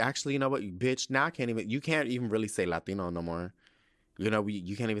be, and actually, you know what, bitch, now you can't even really say Latino no more. You know,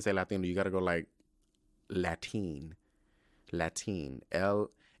 you can't even say Latino. You got to go like Latin, Latines,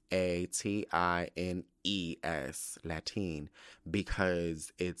 Latin,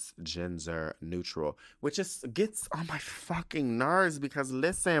 because it's gender neutral, which just gets on my fucking nerves because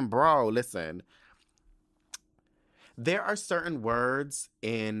listen, there are certain words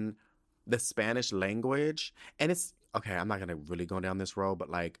in the Spanish language, and it's, okay, I'm not going to really go down this road, but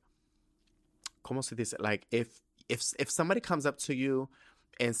like, ¿cómo se dice? Like, if somebody comes up to you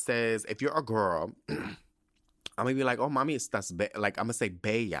and says, if you're a girl, I'm going to be like, oh, mami, estás like, I'm going to say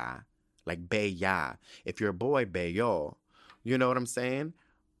bella, like bella. If you're a boy, bello. You know what I'm saying?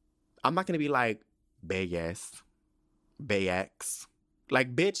 I'm not going to be like, bellas, bex.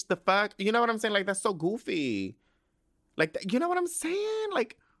 Like, bitch, the fuck? You know what I'm saying? Like, that's so goofy. Like, you know what I'm saying?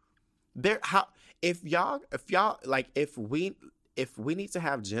 Like, if we need to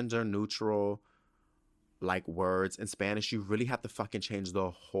have gender neutral, like, words in Spanish, you really have to fucking change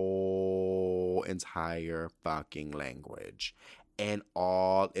the whole entire fucking language and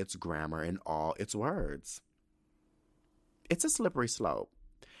all its grammar and all its words. It's a slippery slope.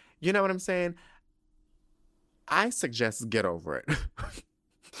 You know what I'm saying? I suggest get over it.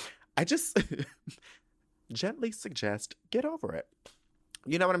 I just gently suggest get over it.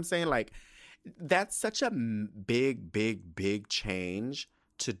 You know what I'm saying? Like, that's such a big change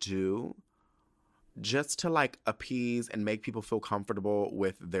to do just to like appease and make people feel comfortable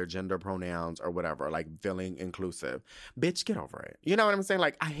with their gender pronouns or whatever, like feeling inclusive. Bitch, get over it. You know what I'm saying?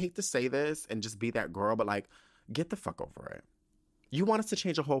 Like, I hate to say this and just be that girl, but like, get the fuck over it. You want us to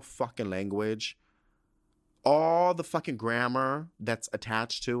change a whole fucking language? All the fucking grammar that's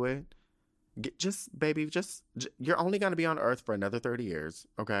attached to it? Baby, you're only going to be on Earth for another 30 years,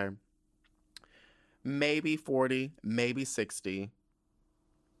 okay? Maybe 40, maybe 60.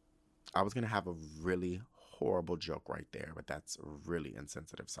 I was going to have a really horrible joke right there, but that's really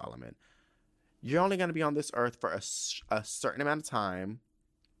insensitive, Solomon. You're only going to be on this Earth for a certain amount of time.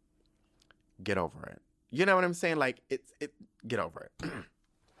 Get over it. You know what I'm saying? Like, get over it.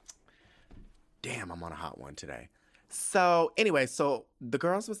 Damn, I'm on a hot one today. So anyway, so the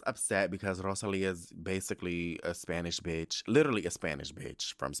girls was upset because Rosalia is basically a Spanish bitch, literally a Spanish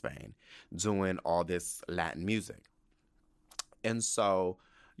bitch from Spain, doing all this Latin music. And so,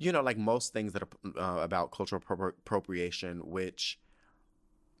 like most things that are about cultural appropriation, which,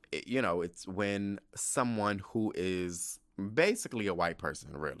 it's when someone who is basically a white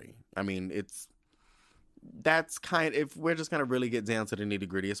person, really. I mean, that's if we're just going to really get down to the nitty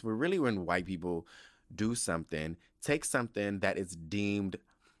gritty, it's really when white people do something, take something that is deemed,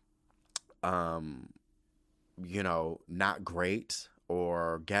 not great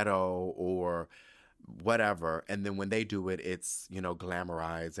or ghetto or whatever. And then when they do it, it's,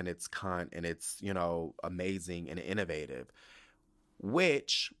 glamorized and it's cunt and it's, amazing and innovative,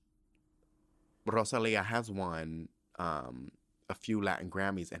 which Rosalia has won a few Latin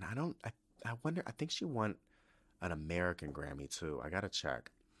Grammys. And I wonder, I think she won an American Grammy too. I gotta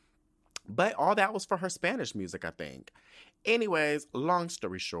check. But all that was for her Spanish music, I think. Anyways, long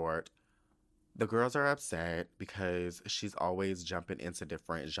story short, the girls are upset because she's always jumping into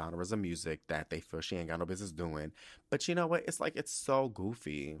different genres of music that they feel she ain't got no business doing. But you know what? It's so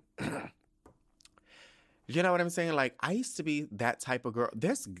goofy. You know what I'm saying? Like, I used to be that type of girl.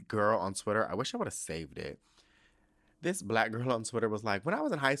 This girl on Twitter, I wish I would have saved it. This black girl on Twitter was like, when I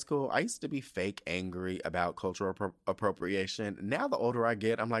was in high school, I used to be fake angry about cultural appropriation. Now, the older I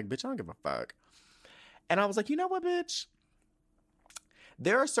get, I'm like, bitch, I don't give a fuck. And I was like, you know what, bitch?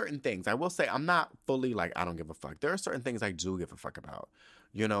 There are certain things, I will say, I'm not fully like, I don't give a fuck. There are certain things I do give a fuck about.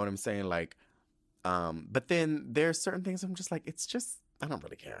 You know what I'm saying? Like, but then there's certain things I'm just like, it's just, I don't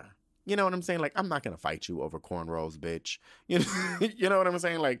really care. You know what I'm saying? Like, I'm not going to fight you over cornrows, bitch. You know what I'm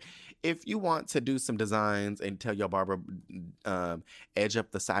saying? Like, if you want to do some designs and tell your barber, edge up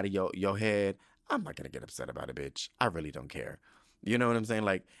the side of your head, I'm not going to get upset about it, bitch. I really don't care. You know what I'm saying?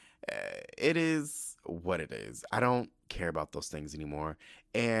 Like, it is what it is. I don't care about those things anymore.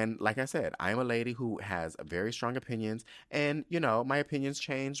 And like I said, I'm a lady who has very strong opinions. And, my opinions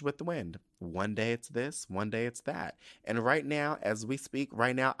change with the wind. One day it's this, one day it's that. And right now, as we speak,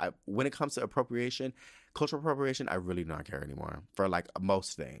 when it comes to cultural appropriation, I really don't care anymore for like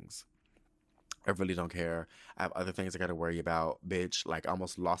most things. I really don't care. I have other things I got to worry about, bitch. Like, I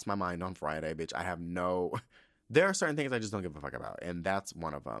almost lost my mind on Friday, bitch. There are certain things I just don't give a fuck about. And that's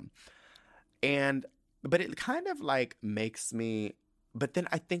one of them. But it kind of like makes me, but then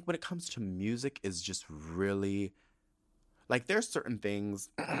I think when it comes to music is just really, like, there's certain things,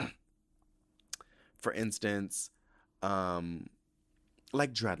 for instance,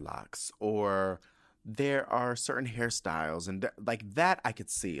 like dreadlocks, or there are certain hairstyles and like that I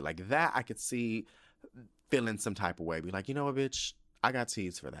could see feeling some type of way. Be like, you know what, bitch, I got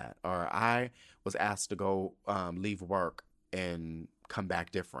teased for that. Or I was asked to go leave work and come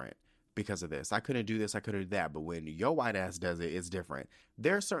back different because of this. I couldn't do this, I couldn't do that. But when your white ass does it, it's different.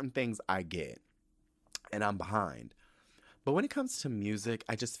 There are certain things I get and I'm behind. But when it comes to music,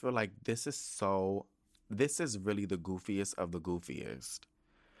 I just feel like this is really the goofiest of the goofiest.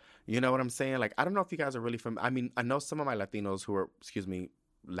 You know what I'm saying? Like, I don't know if you guys are really I mean, I know some of my Latinos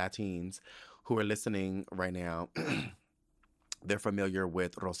Latins who are listening right now, they're familiar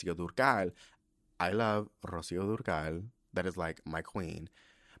with Rocío Dúrcal. I love Rocío Dúrcal. That is like my queen.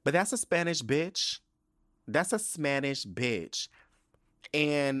 But that's a Spanish bitch.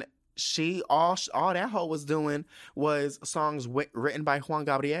 And she, all that hoe was doing was songs written by Juan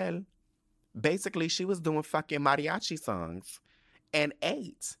Gabriel. Basically, she was doing fucking mariachi songs and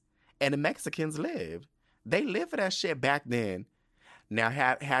ate. And the Mexicans lived. They lived for that shit back then. Now,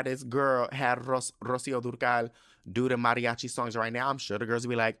 had this girl, Rocío Dúrcal do the mariachi songs right now, I'm sure the girls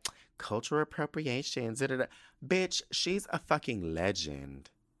would be like, cultural appropriation. Bitch, she's a fucking legend.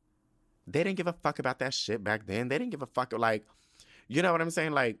 They didn't give a fuck about that shit back then. They didn't give a fuck, like, you know what I'm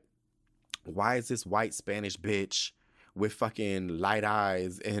saying? Like, why is this white Spanish bitch with fucking light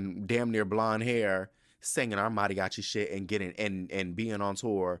eyes and damn near blonde hair singing our mariachi shit and getting and being on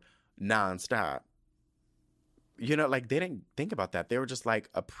tour nonstop? You know, like, they didn't think about that. They were just like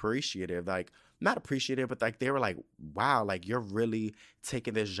appreciative, like not appreciative, but like they were like, wow, like you're really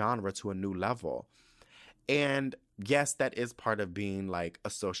taking this genre to a new level. And yes, that is part of being like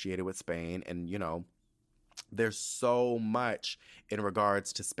associated with Spain. And, there's so much in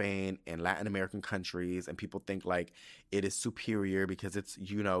regards to Spain and Latin American countries, and people think like it is superior because it's,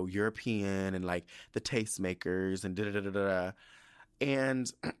 European and like the tastemakers and da-da-da-da-da.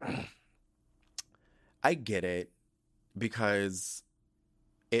 And I get it because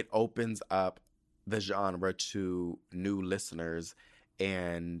it opens up the genre to new listeners,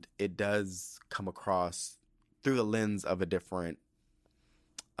 and it does come across through the lens of a different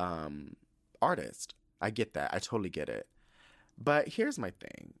artist. I get that. I totally get it. But here's my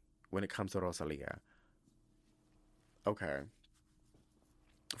thing when it comes to Rosalía. Okay.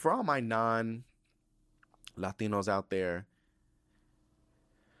 For all my non-Latinos out there,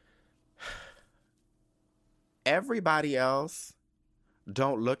 everybody else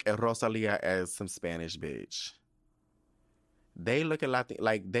don't look at Rosalía as some Spanish bitch. They look at Latin,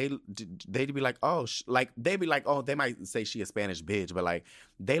 like they'd be like, oh, like they'd be like, oh, they might say she a Spanish bitch, but like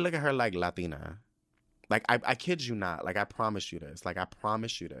they look at her like Latina. Like I kid you not. Like I promise you this. Like I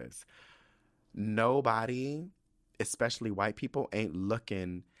promise you this. Nobody, especially white people, ain't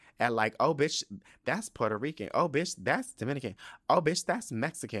looking at like, oh bitch, that's Puerto Rican. Oh bitch, that's Dominican. Oh bitch, that's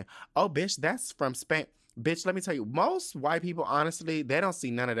Mexican. Oh bitch, that's from Spain. Bitch, let me tell you, most white people, honestly, they don't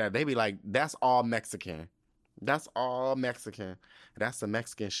see none of that. They be like, that's all Mexican. That's all Mexican. That's the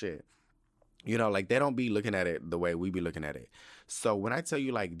Mexican shit. You know, like they don't be looking at it the way we be looking at it. So when I tell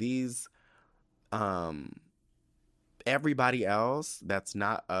you like these, everybody else that's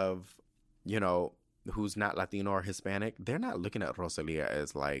not of, you know, who's not Latino or Hispanic, they're not looking at Rosalía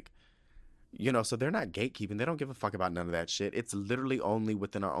as like, you know, so they're not gatekeeping. They don't give a fuck about none of that shit. It's literally only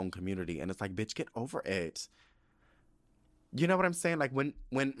within our own community. And it's like, bitch, get over it. You know what I'm saying? Like when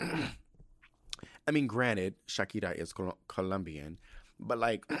I mean, granted, Shakira is Colombian, but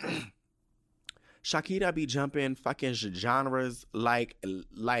like, Shakira be jumping fucking genres like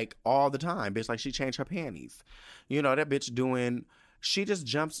all the time, bitch. Like she changed her panties. You know, that bitch she just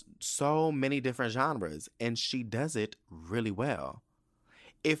jumps so many different genres and she does it really well.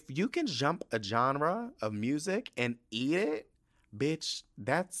 If you can jump a genre of music and eat it, bitch,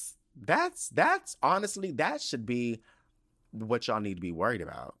 that's honestly, that should be what y'all need to be worried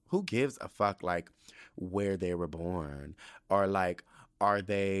about. Who gives a fuck like where they were born or like are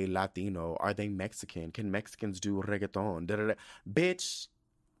they Latino? Are they Mexican? Can Mexicans do reggaeton? Da-da-da. Bitch,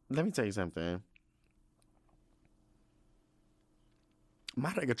 let me tell you something.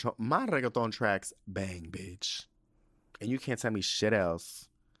 My reggaeton tracks bang, bitch. And you can't tell me shit else.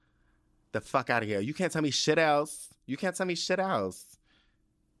 The fuck out of here. You can't tell me shit else. You can't tell me shit else.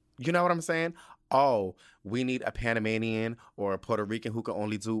 You know what I'm saying? Oh, we need a Panamanian or a Puerto Rican who can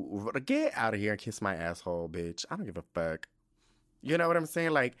only do... Get out of here and kiss my asshole, bitch. I don't give a fuck. You know what I'm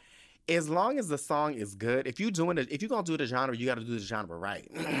saying? Like, as long as the song is good, if you're gonna do the genre, you gotta do the genre right.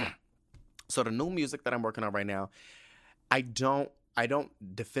 So the new music that I'm working on right now, I don't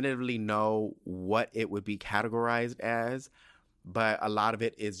definitively know what it would be categorized as, but a lot of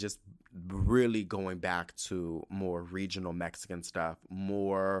it is just really going back to more regional Mexican stuff,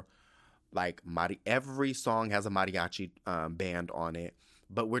 more like every song has a mariachi band on it.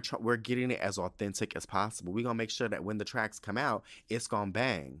 But we're getting it as authentic as possible. We're going to make sure that when the tracks come out, it's going to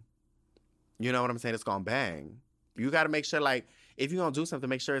bang. You know what I'm saying? It's going to bang. You got to make sure, like, if you're going to do something,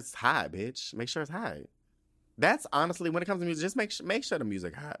 make sure it's hot, bitch. Make sure it's hot. That's honestly, when it comes to music, just make sure the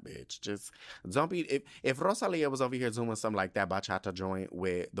music hot, bitch. Just don't be... If Rosalía was over here doing something like that bachata joint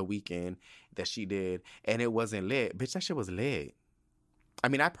with The Weeknd that she did, and it wasn't lit, bitch, that shit was lit. I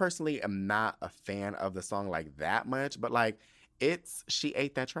mean, I personally am not a fan of the song like that much, but, like, she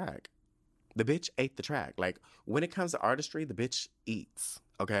ate that track. The bitch ate the track. Like, when it comes to artistry, the bitch eats,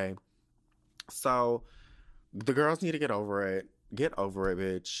 okay? So, the girls need to get over it. Get over it,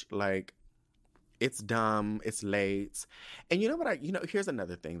 bitch. Like, it's dumb. It's late. And you know what? Here's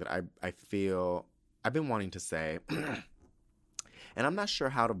another thing that I feel I've been wanting to say. And I'm not sure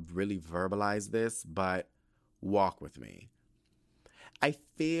how to really verbalize this, but walk with me. I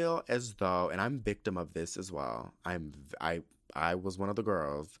feel as though, and I'm victim of this as well. I was one of the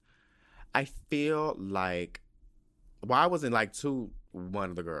girls. I feel like, well, I wasn't like one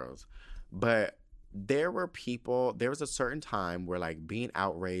of the girls, but there was a certain time where like being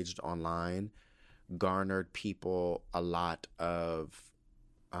outraged online garnered people a lot of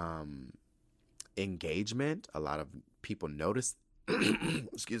engagement. A lot of people noticed,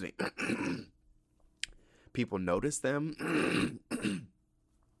 excuse me, people noticed them.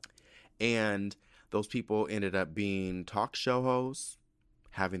 And those people ended up being talk show hosts,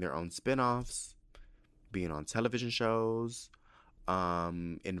 having their own spinoffs, being on television shows,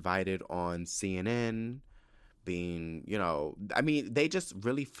 invited on CNN, being, I mean, they just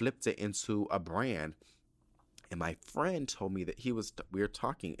really flipped it into a brand. And my friend told me that we were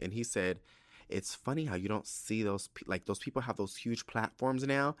talking, and he said, it's funny how you don't see those people have those huge platforms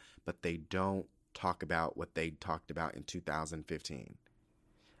now, but they don't talk about what they talked about in 2015.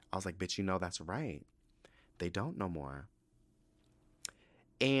 I was like, bitch, that's right. They don't no more.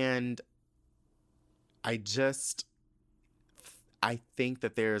 And I think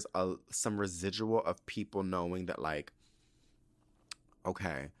that there's some residual of people knowing that, like,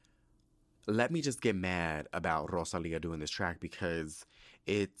 okay, let me just get mad about Rosalía doing this track because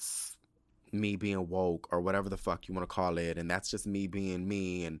it's me being woke or whatever the fuck you want to call it, and that's just me being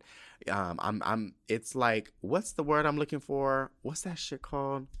me. And it's like, what's the word I'm looking for? What's that shit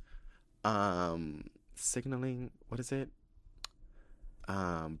called? Signaling. What is it?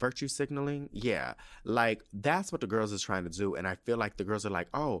 Virtue signaling. Yeah, like that's what the girls is trying to do, and I feel like the girls are like,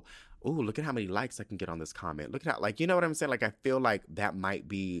 oh, ooh, look at how many likes I can get on this comment. Look at how, like, you know what I'm saying? Like, I feel like that might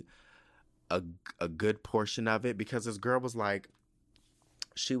be a good portion of it, because this girl was like,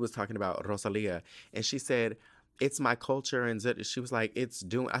 she was talking about Rosalia, and she said, it's my culture, and she was like, it's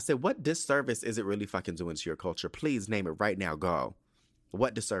doing, I said, what disservice is it really fucking doing to your culture? Please name it right now. Go.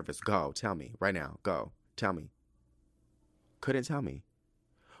 What disservice? Go. Tell me right now. Go. Tell me. Couldn't tell me.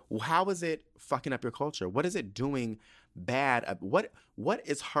 How is it fucking up your culture? What is it doing bad? What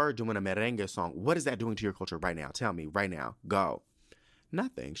is her doing a merengue song? What is that doing to your culture right now? Tell me right now. Go.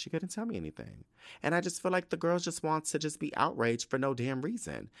 Nothing. She couldn't tell me anything. And I just feel like the girls just want to just be outraged for no damn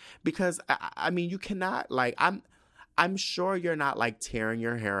reason. Because, I mean, you cannot, like, I'm sure you're not, like, tearing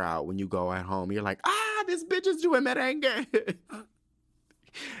your hair out when you go at home. You're like, this bitch is doing merengue.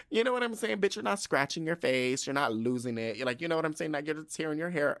 You know what I'm saying? Bitch, you're not scratching your face. You're not losing it. You're like, you know what I'm saying? Like, you're just tearing your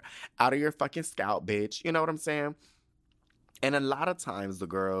hair out of your fucking scalp, bitch. You know what I'm saying? And a lot of times the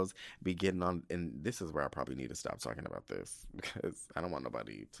girls be getting on, and this is where I probably need to stop talking about this because I don't want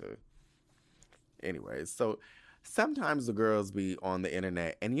nobody to. Anyways, so sometimes the girls be on the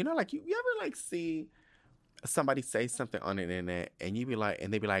internet, and you know, like, you ever like see somebody say something on the internet, and you be like,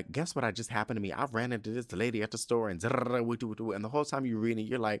 and they be like, guess what? I just happened to me. I ran into this lady at the store, and the whole time you reading,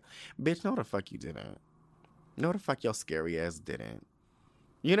 you're like, bitch, no the fuck you didn't. No the fuck your scary ass didn't.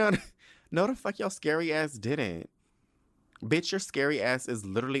 You know, no the fuck your scary ass didn't. Bitch, your scary ass is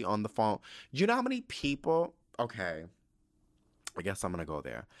literally on the phone. You know how many people, okay, I guess I'm gonna go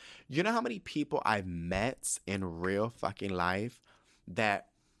there. You know how many people I've met in real fucking life that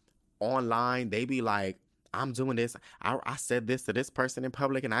online, they be like, I'm doing this. I said this to this person in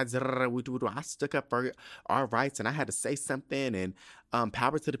public, and I stuck up for our rights, and I had to say something, and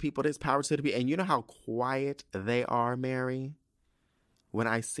power to the people, this power to the people. And you know how quiet they are, Mary, when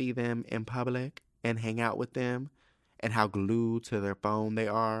I see them in public and hang out with them, and how glued to their phone they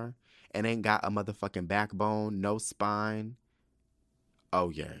are, and ain't got a motherfucking backbone, no spine.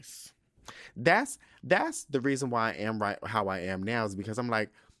 Oh, yes. That's the reason why I am right how I am now, is because I'm like,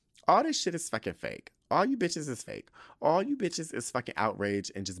 all this shit is fucking fake. All you bitches is fake. All you bitches is fucking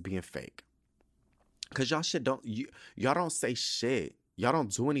outraged and just being fake. Because y'all y'all don't say shit. Y'all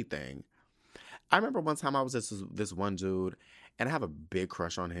don't do anything. I remember one time I was this one dude, and I have a big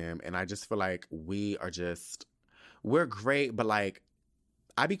crush on him, and I just feel like we're great, but like,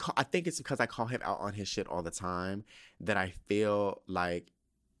 I think it's because I call him out on his shit all the time that I feel like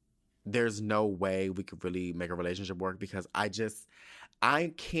there's no way we could really make a relationship work, because I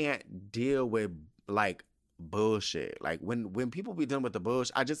can't deal with like bullshit. Like when people be dealing with the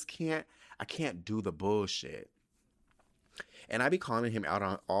bullshit, I can't do the bullshit. And I be calling him out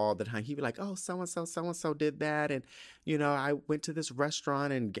on all the time. He'd be like, oh, so-and-so did that. And, you know, I went to this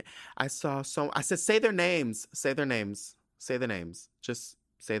restaurant and I saw I said, say their names. Just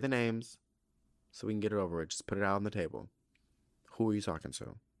say the names so we can get it over with. Just put it out on the table. Who are you talking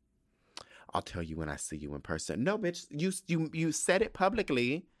to? I'll tell you when I see you in person. No, bitch, you said it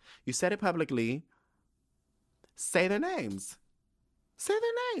publicly. You said it publicly. Say their names. Say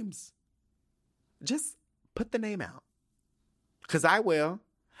their names. Just put the name out. Because I will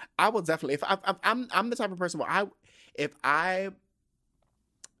definitely. If I'm the type of person where if I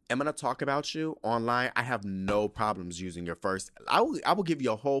am gonna talk about you online, I have no problems using your first. I will give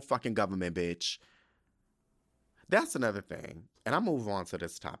you a whole fucking government, bitch. That's another thing, and I'll move on to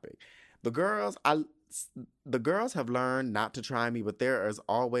this topic. The girls have learned not to try me, but there is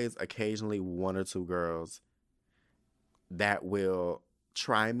always occasionally one or two girls that will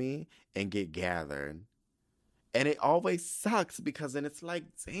try me and get gathered. And it always sucks, because then it's like,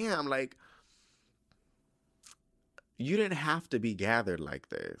 damn, like, you didn't have to be gathered like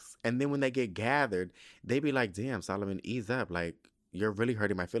this. And then when they get gathered, they be like, damn, Solomon, ease up. Like, you're really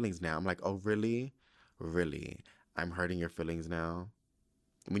hurting my feelings now. I'm like, oh, really? Really? I'm hurting your feelings now?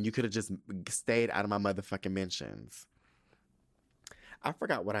 When you could have just stayed out of my motherfucking mentions. I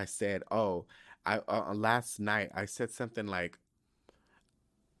forgot what I said. Oh, last night I said something like,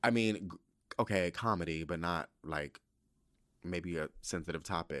 I mean, okay, comedy, but not like maybe a sensitive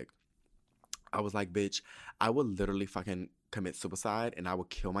topic. I was like, bitch, I will literally fucking commit suicide and I will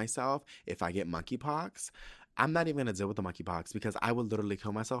kill myself if I get monkeypox. I'm not even going to deal with the monkeypox, because I will literally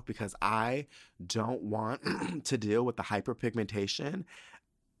kill myself, because I don't want to deal with the hyperpigmentation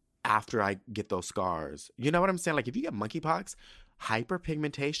after I get those scars. You know what I'm saying? Like, if you get monkeypox,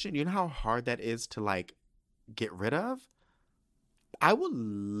 hyperpigmentation, you know how hard that is to, like, get rid of? I will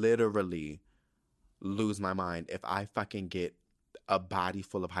literally lose my mind if I fucking get a body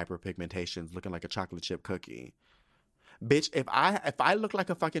full of hyperpigmentations looking like a chocolate chip cookie. Bitch, if I look like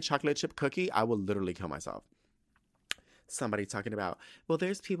a fucking chocolate chip cookie, I will literally kill myself. Somebody talking about, well,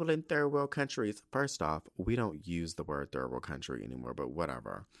 there's people in third world countries. First off, we don't use the word third world country anymore, but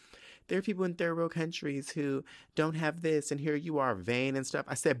whatever. There are people in third world countries who don't have this, and here you are, vain and stuff.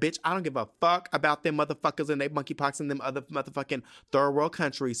 I said, bitch, I don't give a fuck about them motherfuckers and they monkeypox in them other motherfucking third world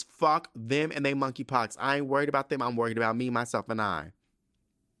countries. Fuck them and they monkeypox. I ain't worried about them. I'm worried about me, myself, and I.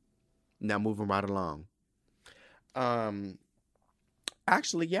 Now moving right along.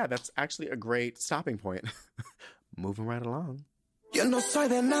 Actually, yeah, that's actually a great stopping point. Moving right along. Yo no soy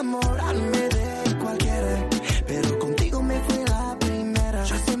de enamorarme de cualquiera, pero contigo me fui la primera.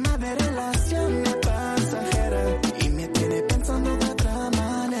 Yo soy más de relaciones pasajeras y me tiene pensando de otra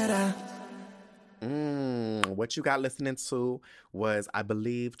manera. What you got listening to was, I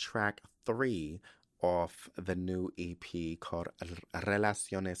believe, track 3 off the new EP called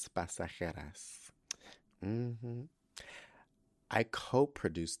Relaciones Pasajeras. I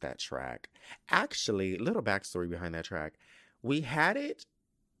co-produced that track. Actually, little backstory behind that track. We had it.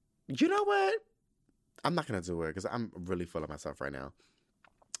 You know what? I'm not gonna do it because I'm really full of myself right now.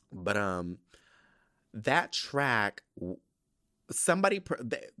 But that track, somebody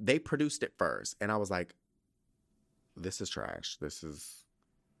they produced it first, and I was like, "This is trash. This is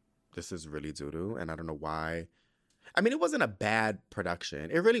really doo doo," and I don't know why. I mean, it wasn't a bad production.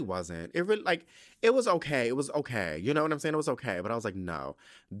 It really wasn't. It was okay. It was okay. You know what I'm saying? It was okay. But I was like, no,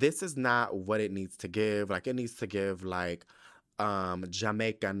 this is not what it needs to give. Like, it needs to give, like,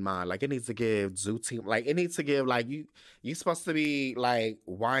 Jamaican man. Like, it needs to give Zooty. Like, it needs to give, like, you supposed to be, like,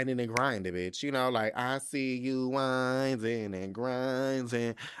 whining and grinding, bitch. You know, like, I see you whining and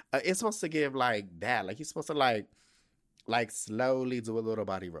grinding. It's supposed to give, like, that. Like, you're supposed to, like slowly do a little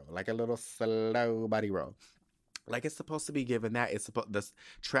body roll. Like, a little slow body roll. Like, it's supposed to be given that. This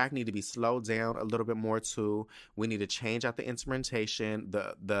track need to be slowed down a little bit more too. We need to change out the instrumentation.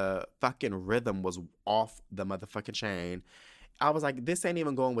 The fucking rhythm was off the motherfucking chain. I was like, this ain't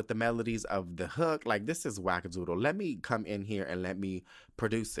even going with the melodies of the hook. Like, this is wackadoodle. Let me come in here and let me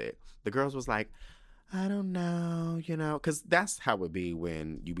produce it. The girls was like, I don't know, you know, because that's how it be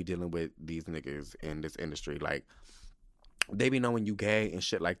when you be dealing with these niggas in this industry. Like, they be knowing you gay and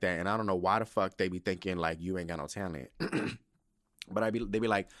shit like that, and I don't know why the fuck they be thinking like you ain't got no talent. But they be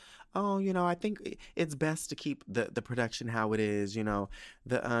like, oh, you know, I think it's best to keep the production how it is, you know.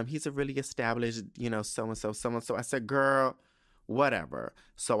 He's a really established, you know, so and so. I said, girl, whatever.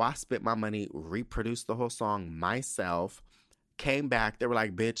 So I spent my money, reproduced the whole song myself. Came back, they were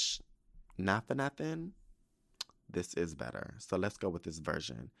like, bitch, not for nothing. This is better. So let's go with this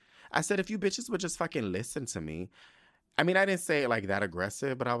version. I said, if you bitches would just fucking listen to me. I mean, I didn't say it like that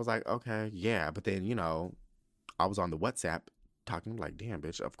aggressive, but I was like, okay, yeah. But then, you know, I was on the WhatsApp talking like, damn,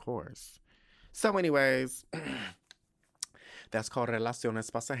 bitch, of course. So anyways, that's called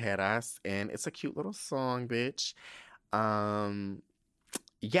Relaciones Pasajeras, and it's a cute little song, bitch.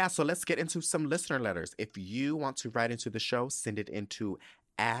 Yeah, so let's get into some listener letters. If you want to write into the show, send it into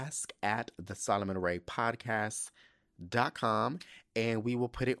ask@thesolomonraypodcast.com, and we will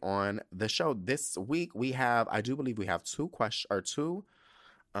put it on the show. This week I do believe we have two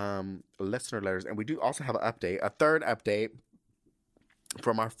listener letters, and we do also have a third update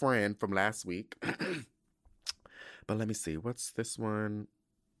from our friend from last week. But let me see, what's this one?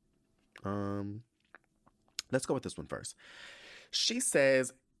 Let's go with this one first. She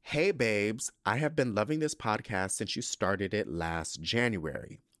says, hey babes, I have been loving this podcast since you started it last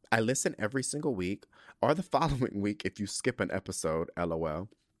January. I listen every single week, or the following week if you skip an episode, LOL.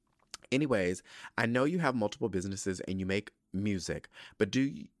 Anyways, I know you have multiple businesses and you make music, but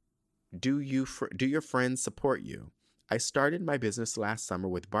do your friends support you? I started my business last summer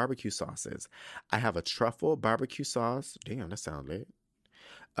with barbecue sauces. I have a truffle barbecue sauce. Damn, that sounds lit.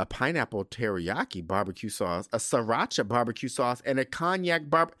 A pineapple teriyaki barbecue sauce, a sriracha barbecue sauce, and a cognac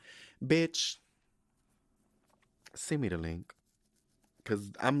Bitch, send me the link.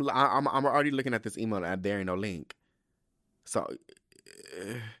 Because I'm already looking at this email and there ain't no link. So,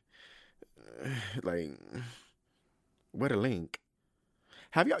 like, what a link.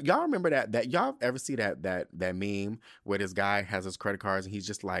 Have y'all remember that y'all ever see that meme where this guy has his credit cards and he's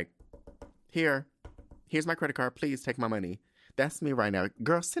just like, here's my credit card, please take my money. That's me right now.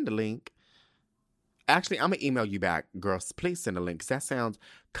 Girl, send a link. Actually, I'm gonna email you back. Girls, please send a link, because that sounds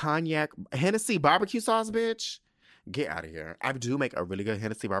cognac, Hennessy barbecue sauce, bitch. Get out of here. I do make a really good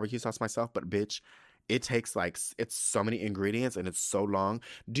Hennessy barbecue sauce myself, but bitch, it takes like, it's so many ingredients and it's so long.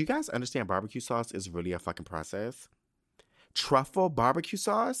 Do you guys understand barbecue sauce is really a fucking process? Truffle barbecue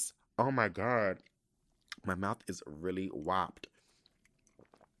sauce? Oh my God. My mouth is really whopped.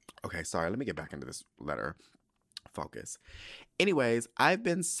 Okay, sorry. Let me get back into this letter. Focus. Anyways, I've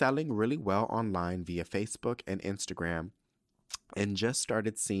been selling really well online via Facebook and Instagram and just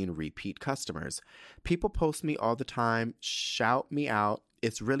started seeing repeat customers. People post me all the time, shout me out.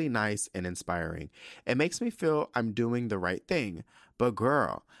 It's really nice and inspiring. It makes me feel I'm doing the right thing. But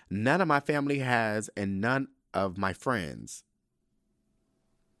girl, none of my family has and none of my friends.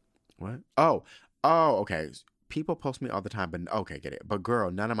 What? Oh, okay. People post me all the time, but okay, get it. But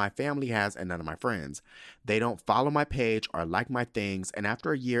girl, none of my family has and none of my friends. They don't follow my page or like my things, and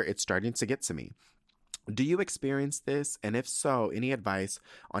after a year, it's starting to get to me. Do you experience this? And if so, any advice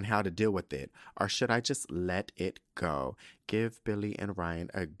on how to deal with it? Or should I just let it go? Give Billy and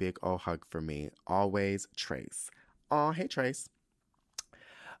Ryan a big old hug for me. Always, Trace. Oh, hey, Trace.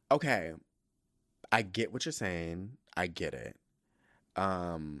 Okay. I get what you're saying. I get it.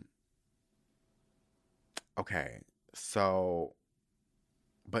 Okay. So,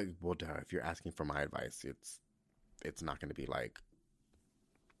 but, well, duh, if you're asking for my advice, it's not going to be like,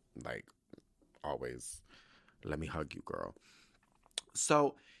 always, let me hug you, girl.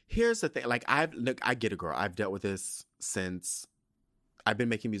 So here's the thing. Like, I get it, girl. I've dealt with this since, I've been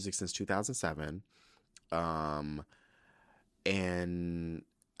making music since 2007. And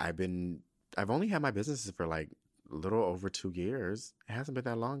I've only had my businesses for like a little over 2 years. It hasn't been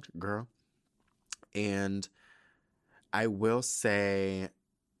that long, girl. And I will say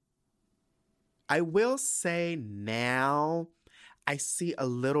now I see a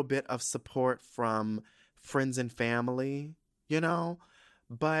little bit of support from friends and family,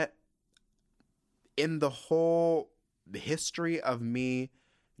 but in the whole history of me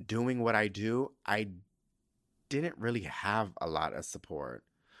doing what I do, I didn't really have a lot of support.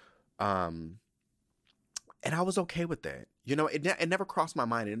 And I was okay with that. It never crossed my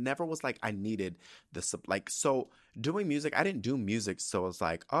mind. It never was like I needed this. Like, so doing music, I didn't do music so it's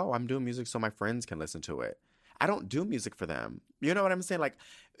like, oh, I'm doing music so my friends can listen to it. I don't do music for them. You know what I'm saying? Like,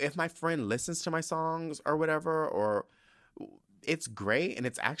 if my friend listens to my songs or whatever, or it's great and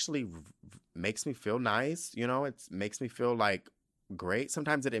it's actually makes me feel nice. It makes me feel like great.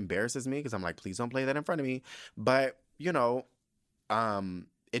 Sometimes it embarrasses me because I'm like, please don't play that in front of me. But,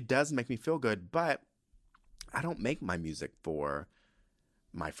 it does make me feel good. But I don't make my music for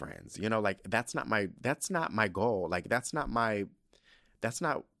my friends. Like, that's not my goal. Like, that's not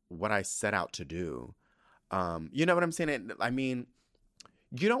what I set out to do. You know what I'm saying? I mean,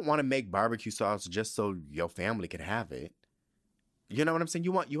 you don't want to make barbecue sauce just so your family can have it. You know what I'm saying?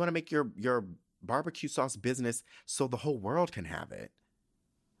 You want to make your barbecue sauce business so the whole world can have it.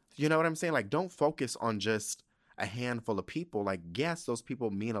 You know what I'm saying? Like, don't focus on just a handful of people. Like, yes, those people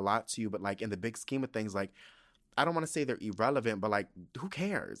mean a lot to you, but like in the big scheme of things, like, I don't want to say they're irrelevant, but like, who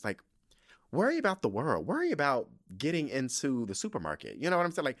cares? Like, worry about the world. Worry about getting into the supermarket. You know what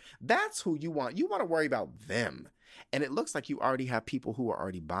I'm saying? Like, that's who you want. You want to worry about them. And it looks like you already have people who are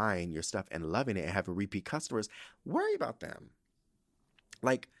already buying your stuff and loving it and having repeat customers. Worry about them.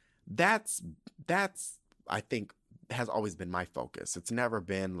 Like, that's I think has always been my focus. It's never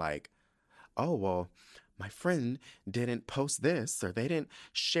been like, oh, well, my friend didn't post this or they didn't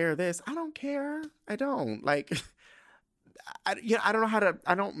share this. I don't care. I don't. Like, I don't know how to,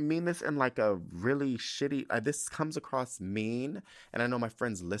 I don't mean this in like a really shitty, this comes across mean. And I know my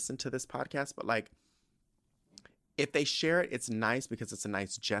friends listen to this podcast, but like, if they share it, it's nice because it's a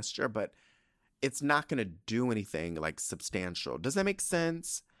nice gesture, but it's not going to do anything like substantial. Does that make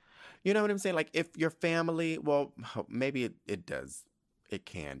sense? You know what I'm saying? Like, if your family, well, maybe it does. It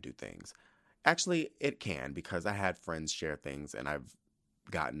can do things. Actually, it can, because I had friends share things and I've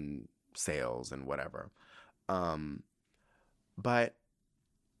gotten sales and whatever. But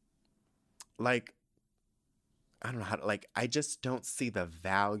like, I don't know how to, like, I just don't see the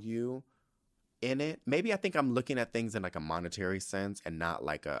value in it. Maybe I think I'm looking at things in like a monetary sense and not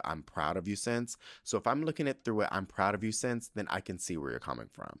like a I'm proud of you sense. So if I'm looking at through it, I'm proud of you sense, then I can see where you're coming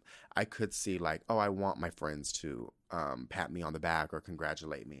from. I could see like, oh, I want my friends to pat me on the back or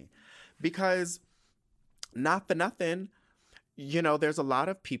congratulate me. Because not for nothing, there's a lot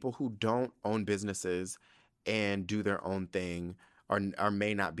of people who don't own businesses and do their own thing or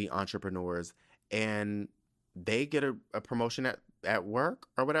may not be entrepreneurs, and they get a promotion at work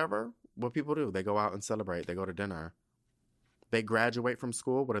or whatever. What people do, they go out and celebrate. They go to dinner. They graduate from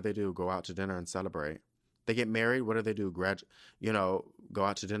school. What do? Go out to dinner and celebrate. They get married. What do? Go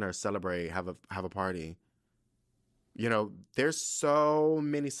out to dinner, celebrate, have a party. there's so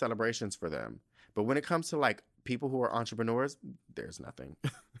many celebrations for them. But when it comes to like people who are entrepreneurs, there's nothing.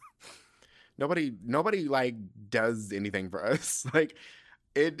 Nobody like does anything for us. Like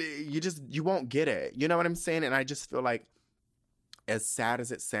you won't get it. You know what I'm saying? And I just feel like, as sad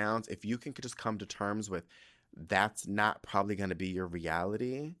as it sounds, if you can just come to terms with that's not probably going to be your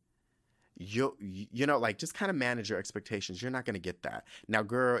reality, like just kind of manage your expectations. You're not going to get that. Now,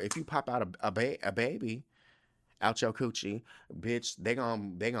 girl, if you pop out a baby out your coochie, bitch, they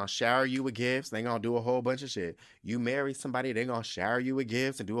gonna shower you with gifts. They gonna do a whole bunch of shit. You marry somebody, they gonna shower you with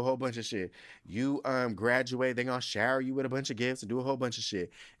gifts and do a whole bunch of shit. You graduate, they gonna shower you with a bunch of gifts and do a whole bunch of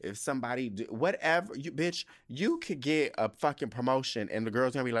shit. If somebody whatever, bitch, you could get a fucking promotion and the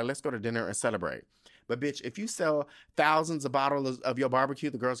girl's gonna be like, let's go to dinner and celebrate. But bitch, if you sell thousands of bottles of your barbecue,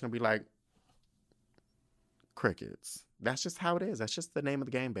 the girl's gonna be like, crickets. That's just how it is. That's just the name of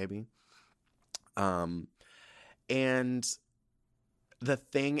the game, baby. And the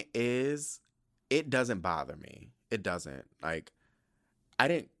thing is, it doesn't bother me. It doesn't. Like, I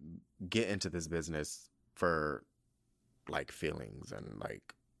didn't get into this business for, like, feelings and,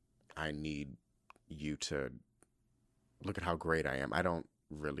 like, I need you to look at how great I am. I don't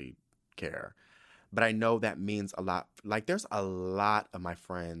really care. But I know that means a lot. Like, there's a lot of my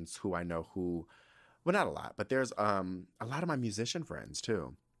friends who I know who, well, not a lot, but there's a lot of my musician friends,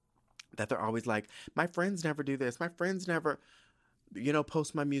 too. That they're always like, my friends never do this. My friends never,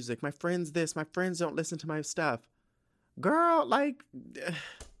 post my music. My friends this. My friends don't listen to my stuff. Girl, like,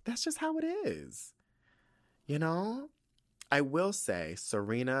 that's just how it is. I will say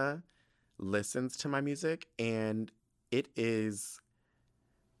Serena listens to my music, and it is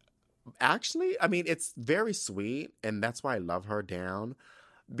actually, I mean, it's very sweet, and that's why I love her down.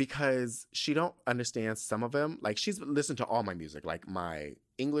 Because she don't understand some of them. Like, she's listened to all my music, like my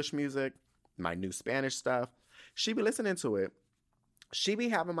English music, my new Spanish stuff. She be listening to it. She be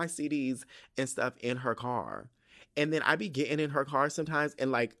having my CDs and stuff in her car. And then I be getting in her car sometimes,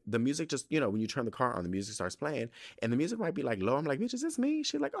 and like the music just, when you turn the car on, the music starts playing. And the music might be like low. I'm like, bitch, is this me?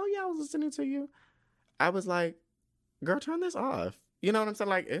 She's like, oh yeah, I was listening to you. I was like, girl, turn this off. You know what I'm saying?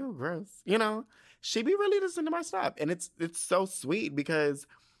 Like, ew, gross. She be really listening to my stuff. And it's so sweet because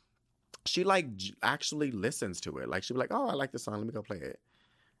she like actually listens to it. Like she'll be like, oh, I like this song. Let me go play it.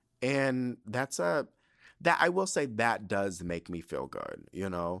 And that I will say that does make me feel good.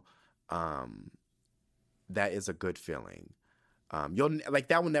 That is a good feeling.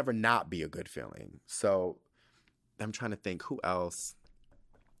 That will never not be a good feeling. So I'm trying to think who else.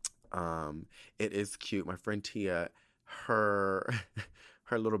 It is cute. My friend Tia, her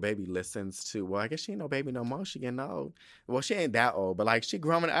little baby listens to, well, I guess she ain't no baby no more. She getting old. Well, she ain't that old, but like she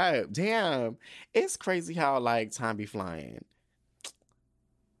growing up. Damn. It's crazy how like time be flying.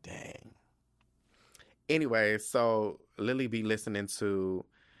 Dang. Anyway, so Lily be listening to,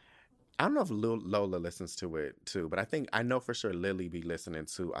 I don't know if Lola listens to it too, but I know for sure Lily be listening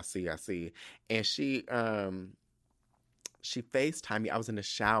to I See. And she FaceTimed me. I was in the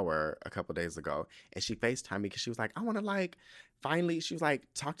shower a couple days ago, and she FaceTimed me because she was like, I want to like, finally, she was like,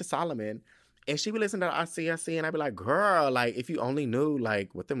 talk to Solomon. And she would listen to I See, and I'd be like, girl, like, if you only knew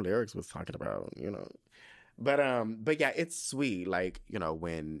like what them lyrics was talking about, But yeah, it's sweet, like,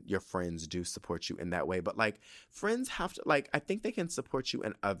 when your friends do support you in that way. But like, friends have to, like, I think they can support you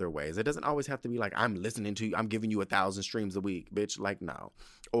in other ways. It doesn't always have to be like, I'm listening to you, I'm giving you 1,000 streams a week, bitch. Like, no.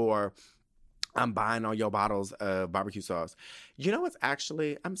 Or I'm buying all your bottles of barbecue sauce. It's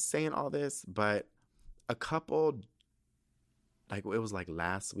actually, I'm saying all this, but a couple, like, it was like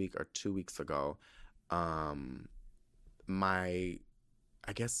last week or 2 weeks ago, I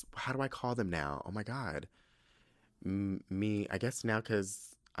guess, how do I call them now? Oh my God. I guess now,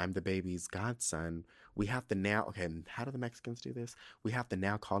 because I'm the baby's godson, we have to now, okay, how do the Mexicans do this? We have to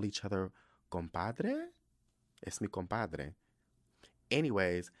now call each other compadre? Es mi compadre.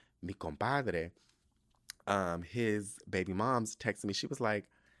 Anyways, mi compadre, his baby mom's texted me. She was like,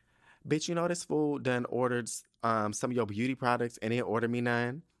 bitch, this fool done ordered some of your beauty products and didn't order me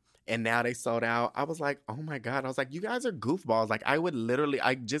none. And now they sold out. I was like, oh my God. I was like, you guys are goofballs. Like,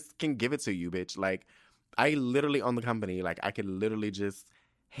 I just can give it to you, bitch. Like, I literally own the company. Like, I could literally just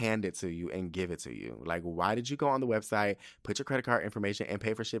hand it to you and give it to you. Like, why did you go on the website, put your credit card information, and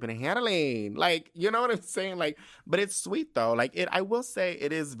pay for shipping and handling? Like, you know what I'm saying? Like, but it's sweet though. Like, I will say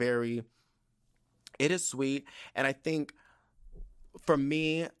it is sweet. And I think for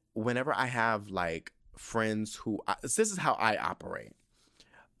me, whenever I have like friends this is how I operate.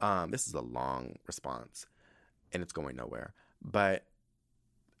 This is a long response and it's going nowhere, but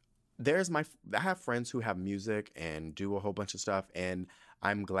I have friends who have music and do a whole bunch of stuff, and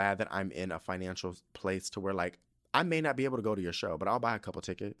I'm glad that I'm in a financial place to where like I may not be able to go to your show, but I'll buy a couple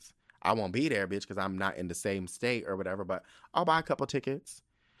tickets. I won't be there, bitch, because I'm not in the same state or whatever, but I'll buy a couple tickets.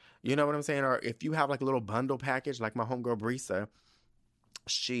 You know what I'm saying? Or if you have like a little bundle package, like my homegirl Brisa,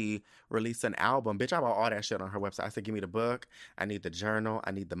 she released an album. Bitch, I bought all that shit on her website. I said, give me the book. I need the journal.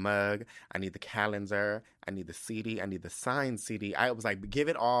 I need the mug. I need the calendar. I need the CD. I need the signed CD. I was like, give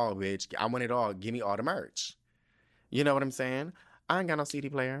it all, bitch. I want it all. Give me all the merch. You know what I'm saying? I ain't got no CD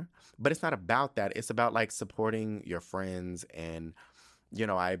player. But it's not about that. It's about like supporting your friends. And, you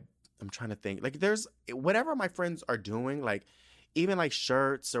know, I'm trying to think. Like there's whatever my friends are doing, like even like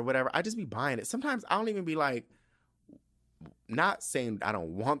shirts or whatever, I just be buying it. Sometimes I don't even be like, not saying I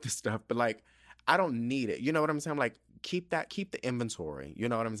don't want this stuff, but like I don't need it. You know what I'm saying? Like keep the inventory. You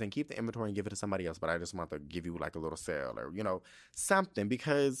know what I'm saying? Keep the inventory and give it to somebody else. But I just want to give you like a little sale or, you know, something,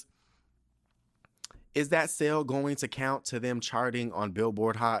 because is that sale going to count to them charting on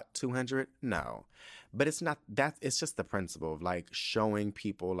Billboard Hot 200? No, but it's not that. It's just the principle of like showing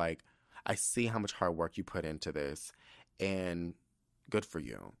people like, I see how much hard work you put into this and good for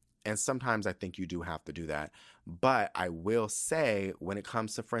you. And sometimes I think you do have to do that. But I will say, when it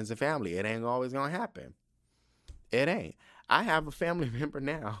comes to friends and family, it ain't always going to happen. It ain't. I have a family member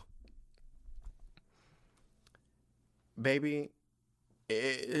now. Baby,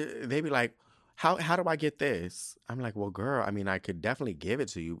 they be like, how do I get this? I'm like, well, girl, I mean, I could definitely give it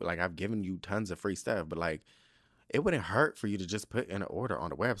to you. Like, I've given you tons of free stuff. But, like, it wouldn't hurt for you to just put in an order on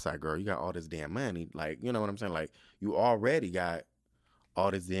the website, girl. You got all this damn money. Like, you know what I'm saying? Like, you already got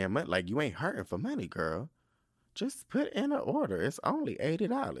all this damn money. Like, you ain't hurting for money, girl. Just put in an order. It's only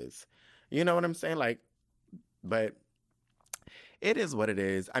 $80. You know what I'm saying? Like, but it is what it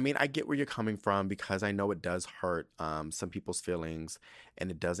is. I mean, I get where you're coming from, because I know it does hurt some people's feelings,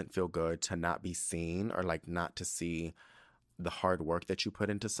 and it doesn't feel good to not be seen, or like not to see the hard work that you put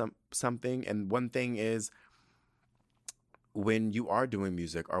into something. And one thing is, when you are doing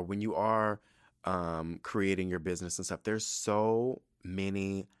music, or when you are creating your business and stuff, there's so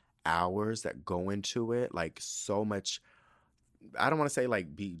many hours that go into it, like so much. I don't want to say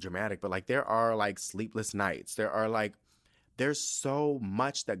like be dramatic, but like there are like sleepless nights. There's so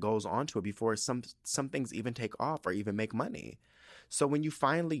much that goes onto it before some things even take off or even make money. So when you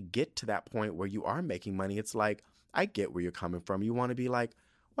finally get to that point where you are making money, it's like, I get where you're coming from. You want to be like,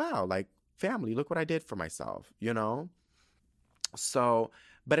 wow, like family, look what I did for myself, you know? So,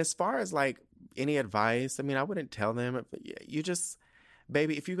 but as far as like any advice, I mean, I wouldn't tell them. You just,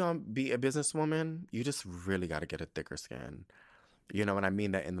 baby, if you're going to be a businesswoman, you just really got to get a thicker skin. You know, and I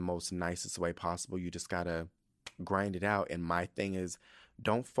mean that in the most nicest way possible. You just got to grind it out. And my thing is,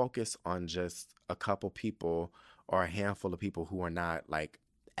 don't focus on just a couple people or a handful of people who are not like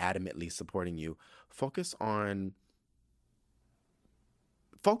adamantly supporting you. Focus on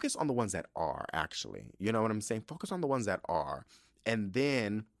the ones that are, actually. You know what I'm saying? Focus on the ones that are. And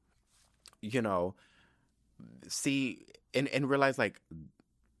then, you know, see and realize like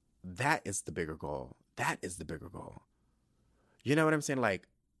that is the bigger goal. That is the bigger goal. You know what I'm saying? Like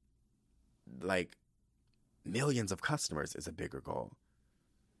millions of customers is a bigger goal.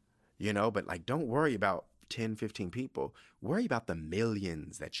 You know, but like don't worry about 10, 15 people. Worry about the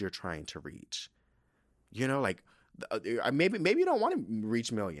millions that you're trying to reach. You know, like maybe you don't want to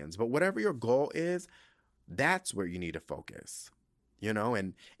reach millions, but whatever your goal is, that's where you need to focus. You know,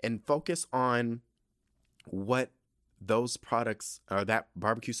 and focus on what those products or that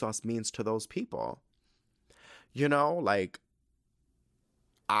barbecue sauce means to those people. You know, like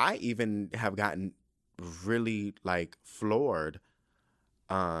I even have gotten really like floored.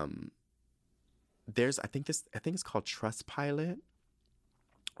 I think it's called Trustpilot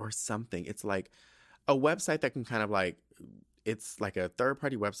or something. It's like a website that can kind of like, it's like a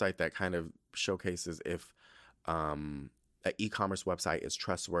third-party website that kind of showcases if an e-commerce website is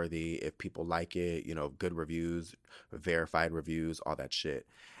trustworthy, if people like it, you know, good reviews, verified reviews, all that shit.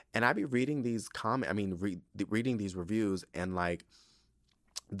 And I be reading these reading these reviews, and like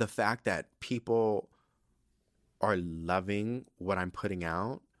the fact that people are loving what I'm putting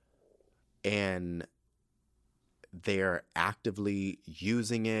out and they're actively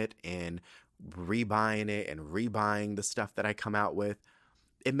using it and rebuying it and rebuying the stuff that I come out with,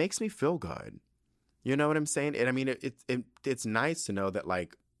 it makes me feel good. You know what I'm saying? And I mean, it's nice to know that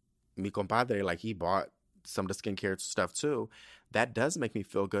like mi compadre, like he bought some of the skincare stuff too. That does make me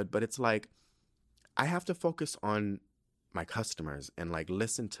feel good. But it's like, I have to focus on my customers and like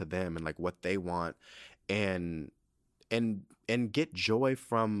listen to them and like what they want and get joy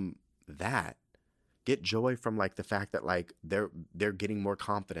from that. Get joy from like the fact that like they're getting more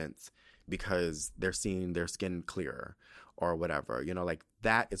confidence because they're seeing their skin clearer or whatever, you know, like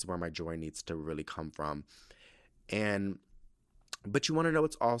that is where my joy needs to really come from. And, but you want to know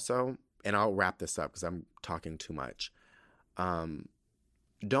what's also, and I'll wrap this up because I'm talking too much.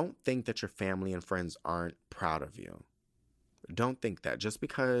 Don't think that your family and friends aren't proud of you. Don't think that just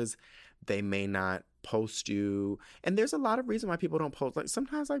because they may not post you. And there's a lot of reason why people don't post. Like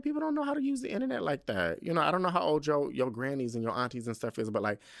sometimes like people don't know how to use the internet like that. You know, I don't know how old your grannies and your aunties and stuff is, but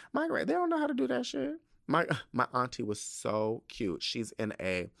like they don't know how to do that shit. My auntie was so cute. She's in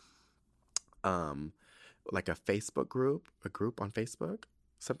a like a Facebook group, a group on Facebook,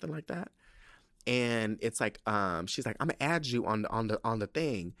 something like that. And it's like, she's like, I'm gonna add you on the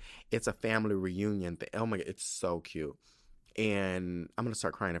thing. It's a family reunion thing. Oh my God, it's so cute. And I'm gonna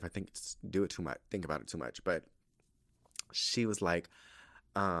start crying if I think about it too much. But she was like,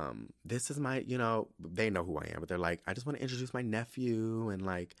 this is my, they know who I am, but they're like, I just want to introduce my nephew, and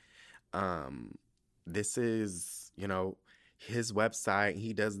like, this is, his website.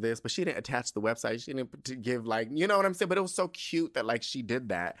 He does this, but she didn't attach the website. She didn't give like, you know what I'm saying? But it was so cute that like she did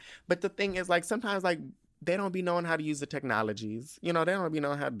that. But the thing is like, sometimes like they don't be knowing how to use the technologies. They don't be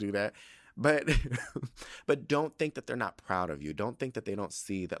knowing how to do that. But, but don't think that they're not proud of you. Don't think that they don't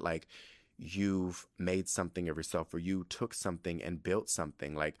see that like you've made something of yourself, or you took something and built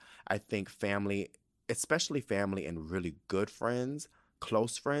something. Like I think family, especially family and really good friends,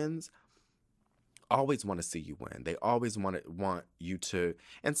 close friends, always want to see you win. They always want you to,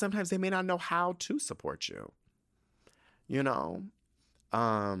 and sometimes they may not know how to support you. They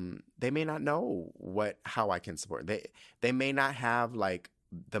may not know how I can support. They may not have like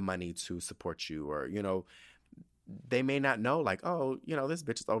the money to support you, or they may not know like, oh, this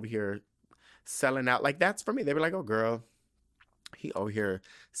bitch is over here selling out. Like that's for me. They be like, oh girl, he over here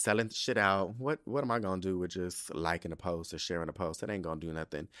selling shit out. What am I gonna do with just liking a post or sharing a post? That ain't gonna do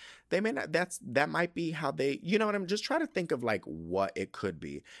nothing. They may not. That might be how they. You know what I'm just trying to think of like what it could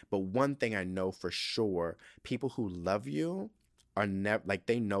be. But one thing I know for sure, people who love you are never like,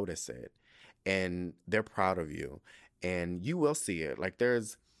 they notice it and they're proud of you, and you will see it. Like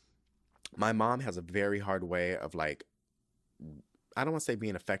my mom has a very hard way of like, I don't want to say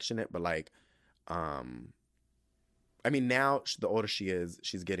being affectionate, but like, I mean, now the older she is,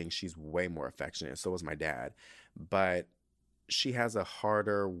 she's way more affectionate. So was my dad. But she has a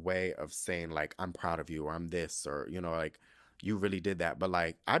harder way of saying like, I'm proud of you, or I'm this, or, like you really did that. But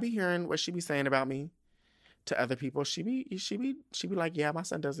like, I be hearing what she be saying about me to other people. She be like, yeah, my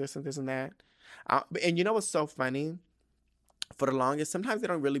son does this and this and that. And you know what's so funny? For the longest, sometimes they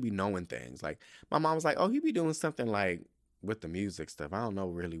don't really be knowing things. Like my mom was like, oh, he be doing something like with the music stuff. I don't know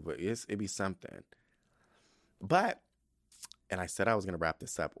really what it be something. But, and I said I was going to wrap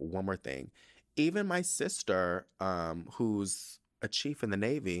this up. One more thing. Even my sister, who's a chief in the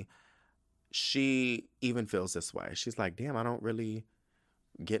Navy, she even feels this way. She's like, damn, I don't really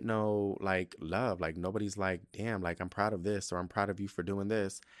get no, like, love. Like, nobody's like, damn, like, I'm proud of this, or I'm proud of you for doing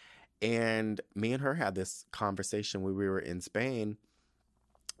this. And me and her had this conversation when we were in Spain.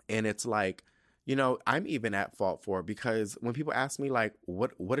 And it's like, I'm even at fault for it, because when people ask me, like,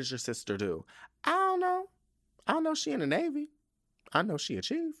 what does your sister do? I don't know. I know she in the Navy. I know she a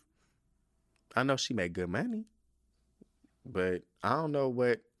chief. I know she make good money. But I don't know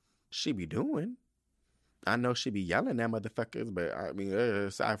what she be doing. I know she be yelling at motherfuckers, but I mean,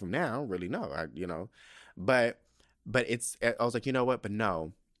 aside from that, I don't really know. But I was like, you know what? But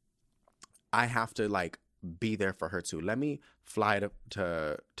no, I have to like be there for her too. Let me fly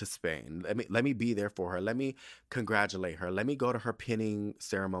to Spain. Let me be there for her. Let me congratulate her. Let me go to her pinning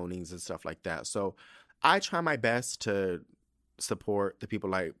ceremonies and stuff like that. So I try my best to support the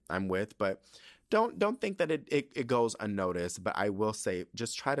people I'm with, but don't think that it goes unnoticed. But I will say,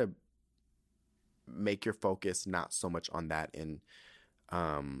 just try to make your focus not so much on that in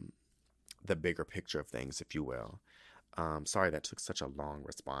the bigger picture of things, if you will. Sorry that took such a long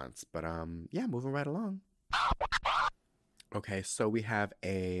response, but yeah, moving right along. Okay, so we have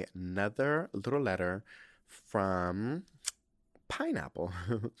another little letter from Pineapple.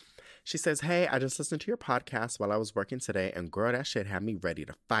 She says, hey, I just listened to your podcast while I was working today, and girl, that shit had me ready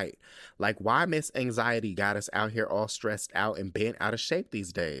to fight. Like, why Miss Anxiety got us out here all stressed out and bent out of shape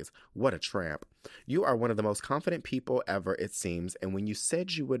these days? What a tramp. You are one of the most confident people ever, it seems, and when you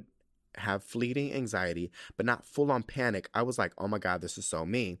said you would have fleeting anxiety, but not full-on panic, I was like, oh my God, this is so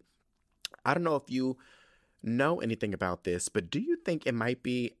me. I don't know if you know anything about this, but do you think it might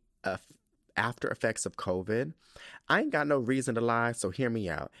be after effects of COVID? I ain't got no reason to lie, so hear me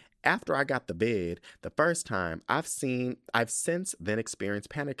out. After I got the bid, the first time, I've since then experienced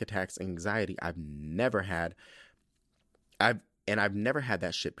panic attacks and anxiety I've never had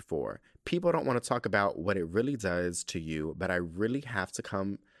that shit before. People don't want to talk about what it really does to you, but I really have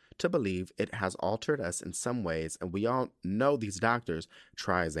come to believe it has altered us in some ways, and we all know these doctors,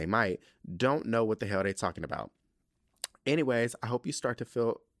 try as they might, don't know what the hell they're talking about. Anyways, I hope you start to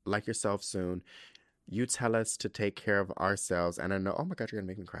feel like yourself soon. You tell us to take care of ourselves, and I know, oh my God, you're gonna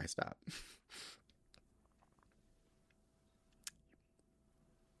make me cry, stop.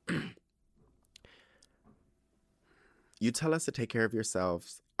 You tell us to take care of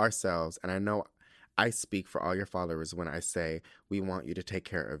ourselves, and I know I speak for all your followers when I say we want you to take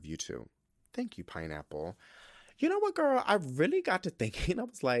care of you too. Thank you, Pineapple. You know what, girl? I really got to thinking. I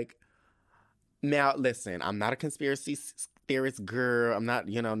was like, now listen, I'm not a conspiracy theorist girl. I'm not,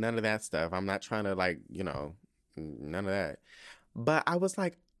 none of that stuff. I'm not trying to none of that. But I was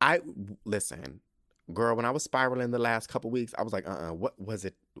like, listen, girl, when I was spiraling the last couple weeks, I was like, what was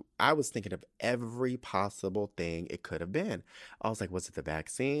it? I was thinking of every possible thing it could have been. I was like, was it the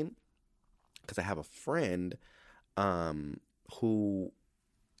vaccine? Because I have a friend who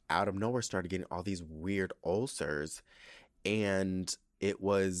out of nowhere started getting all these weird ulcers, and it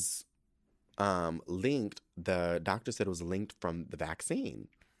was linked. The doctor said it was linked from the vaccine.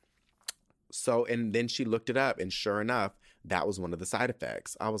 So, and then she looked it up, and sure enough, that was one of the side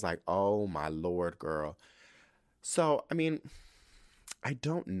effects. I was like, oh my Lord, girl. So, I mean, I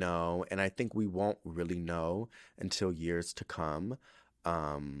don't know, and I think we won't really know until years to come.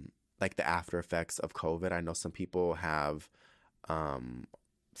 Like the after effects of COVID. I know some people have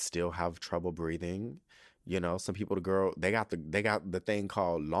still have trouble breathing. Some people, they got the thing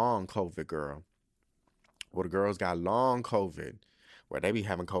called long COVID, girl. Well, the girls got long COVID, where they be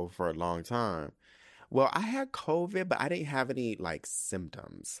having COVID for a long time. Well, I had COVID, but I didn't have any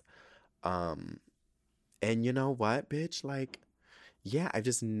symptoms. And you know what, bitch? Yeah, I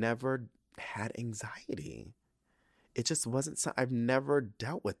just never had anxiety. It just wasn't I've never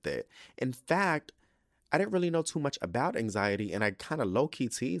dealt with it. In fact, I didn't really know too much about anxiety, and I kind of low-key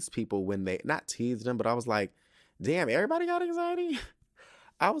teased people when not teased them, but I was like, damn, everybody got anxiety?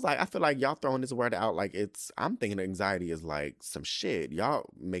 I was like, I feel like y'all throwing this word out I'm thinking anxiety is some shit. Y'all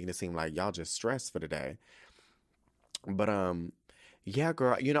making it seem like y'all just stressed for the day. But, yeah,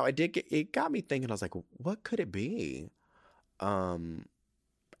 girl, it got me thinking. I was like, what could it be? And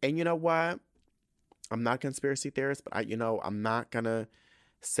you know what? I'm not a conspiracy theorist, but I'm not gonna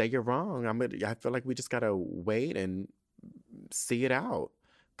say you're wrong. I feel like we just gotta wait and see it out.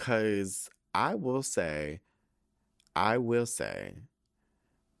 'Cause I will say, the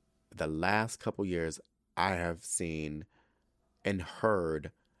last couple years, I have seen and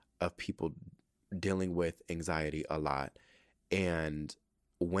heard of people dealing with anxiety a lot. And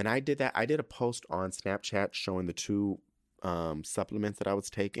when I did that, I did a post on Snapchat showing the 2 supplements that I was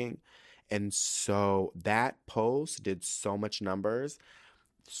taking. And so that post did so much numbers.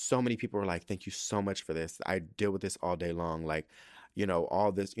 So many people were like, thank you so much for this. I deal with this all day long.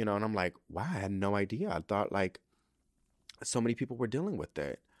 All this, and I'm like, wow, I had no idea. I thought so many people were dealing with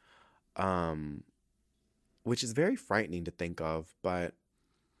it. Which is very frightening to think of, but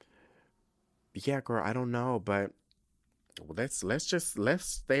yeah, girl, I don't know, but let's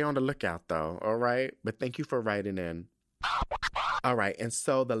stay on the lookout though. All right. But thank you for writing in. All right, and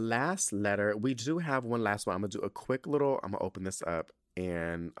so the last letter, we do have one last one. I'm going to do a quick I'm going to open this up,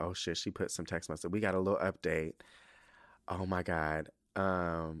 and oh shit, she put some text message. We got a little update. Oh my God.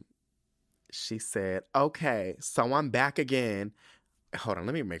 She said, okay, so I'm back again. Hold on,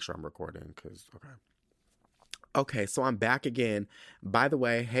 let me make sure I'm recording, Okay, so I'm back again. By the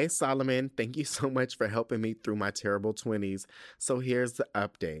way, hey Solomon, thank you so much for helping me through my terrible 20s. So here's the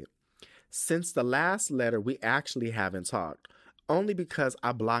update. Since the last letter, we actually haven't talked. Only because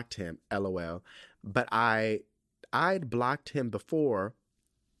I blocked him, LOL. But I'd blocked him before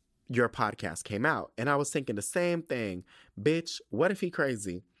your podcast came out. And I was thinking the same thing. Bitch, what if he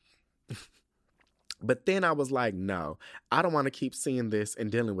crazy? But then I was like, no, I don't want to keep seeing this and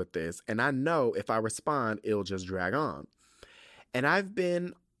dealing with this. And I know if I respond, it'll just drag on. And I've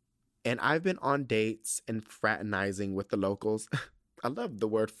been on dates and fraternizing with the locals. I love the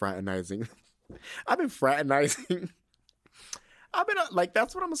word fraternizing. I've been fraternizing.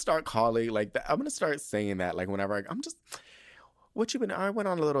 That's what I'm going to start calling. I'm going to start saying that. Whenever I went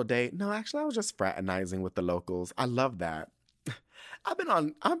on a little date. No, actually, I was just fraternizing with the locals. I love that.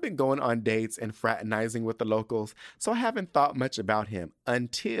 I've been going on dates and fraternizing with the locals. So I haven't thought much about him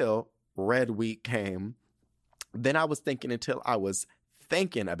until Red Week came. Then I was thinking until I was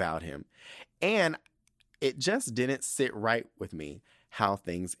thinking about him. And it just didn't sit right with me how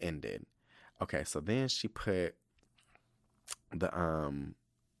things ended. Okay, so then she put the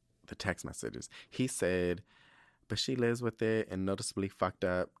text messages. He said, but she lives with it and noticeably fucked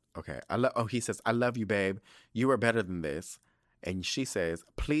up. Okay, he says, I love you, babe. You are better than this. and she says,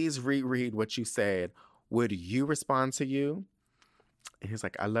 please reread what you said. Would you respond to you? And he's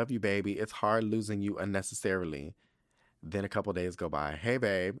like, I love you, baby. It's hard losing you unnecessarily. Then a couple days go by. Hey,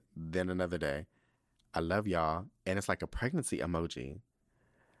 babe. Then another day. I love y'all. And it's like a pregnancy emoji.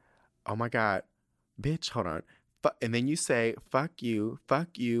 Oh my God. Bitch, hold on. And then you say, fuck you,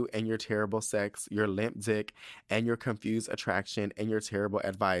 and your terrible sex, your limp dick, and your confused attraction, and your terrible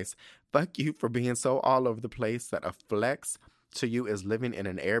advice. Fuck you for being so all over the place that a flex to you is living in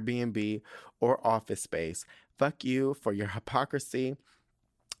an Airbnb or office space. Fuck you for your hypocrisy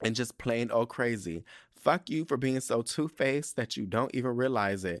and just plain old crazy. Fuck you for being so two-faced that you don't even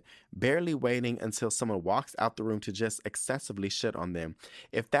realize it. Barely waiting until someone walks out the room to just excessively shit on them.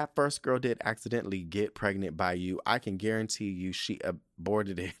 If that first girl did accidentally get pregnant by you, I can guarantee you she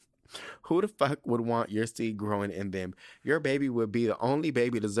aborted it. Who the fuck would want your seed growing in them? Your baby would be the only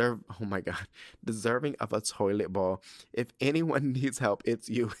baby deserving of a toilet bowl. If anyone needs help, it's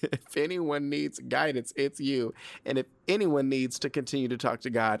you. If anyone needs guidance, it's you. And if anyone needs to continue to talk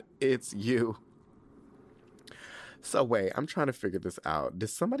to God, it's you. So wait, I'm trying to figure this out. Did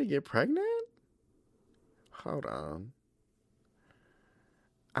somebody get pregnant? Hold on.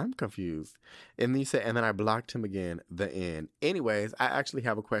 I'm confused. And then you said, and then I blocked him again, the end. Anyways, I actually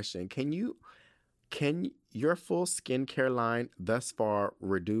have a question. Can your full skincare line thus far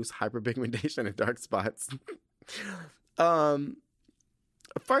reduce hyperpigmentation and dark spots?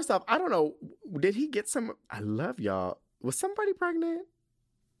 First off, I don't know. Did he get some? I love y'all. Was somebody pregnant?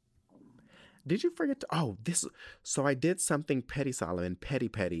 Did you forget to? So I did something petty, Solomon.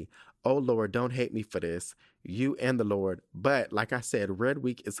 Petty. Oh, Lord, don't hate me for this. You and the Lord. But like I said, Red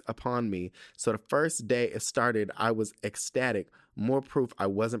Week is upon me. So the first day it started, I was ecstatic. More proof I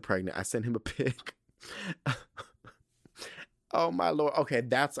wasn't pregnant. I sent him a pic. Oh, my Lord. Okay,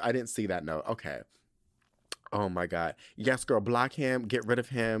 I didn't see that note. Okay. Oh, my God. Yes, girl, block him. Get rid of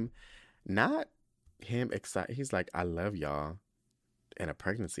him. Not him excited. He's like, I love y'all. And a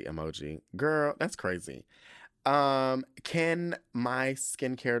pregnancy emoji. Girl, that's crazy. Can my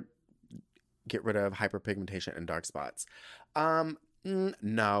skincare get rid of hyperpigmentation and dark spots?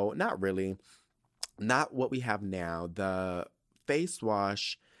 No, not really. Not what we have now. The face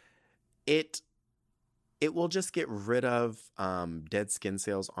wash, it will just get rid of dead skin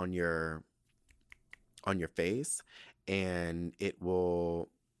cells on your face, and it will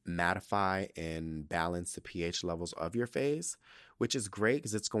mattify and balance the pH levels of your face, which is great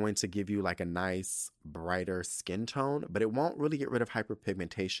because it's going to give you like a nice brighter skin tone, but it won't really get rid of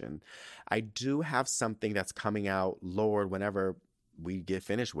hyperpigmentation. I do have something that's coming out, Lord, whenever we get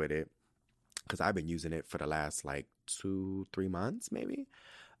finished with it, because I've been using it for the last like 2-3 months maybe.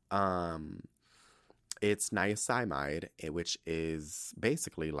 It's niacinamide, which is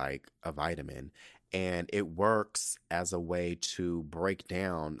basically like a vitamin. And it works as a way to break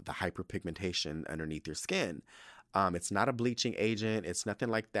down the hyperpigmentation underneath your skin. It's not a bleaching agent. It's nothing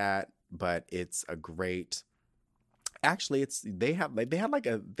like that, but it's a great. Actually, they had like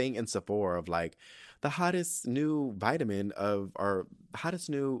a thing in Sephora of like the hottest new vitamin or hottest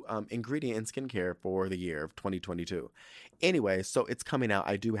new ingredient in skincare for the year of 2022. Anyway, so it's coming out.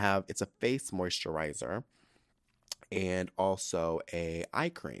 It's a face moisturizer and also a eye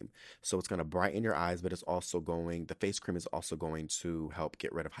cream. So it's going to brighten your eyes, but the face cream is also going to help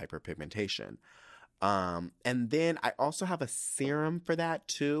get rid of hyperpigmentation. And then I also have a serum for that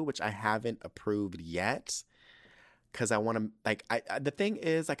too, which I haven't approved yet. Cause I want to the thing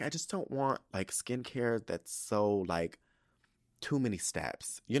is like, I just don't want like skincare that's so like too many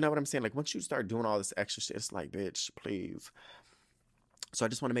steps. You know what I'm saying? Like once you start doing all this extra shit, it's like, bitch, please. So I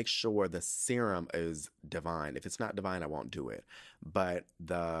just want to make sure the serum is divine. If it's not divine, I won't do it. But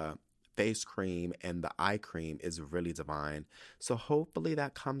the face cream and the eye cream is really divine. So hopefully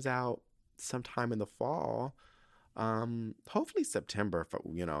that comes out sometime in the fall. Hopefully September, if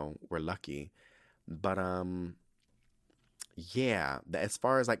we're lucky. But yeah, as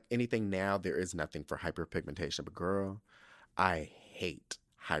far as like anything now, there is nothing for hyperpigmentation. But girl, I hate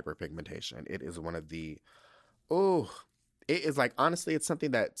hyperpigmentation. It is one of the it is like, honestly, it's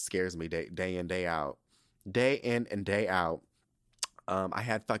something that scares me day in, day out. Day in and day out. I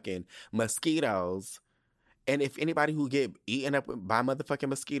had fucking mosquitoes. And if anybody who get eaten up by motherfucking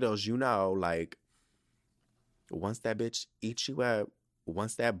mosquitoes, like, once that bitch eats you up,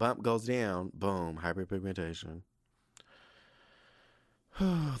 once that bump goes down, boom, hyperpigmentation.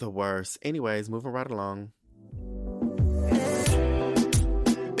 The worst. Anyways, moving right along.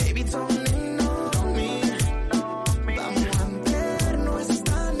 Baby, don't ignore me. Vamos a vernos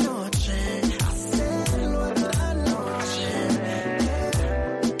esta noche. Hacerlo otra noche.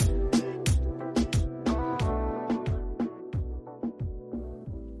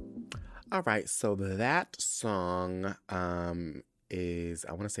 All right, so that song is,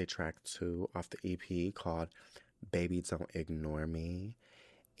 I want to say, track 2 off the EP called Baby Don't Ignore Me.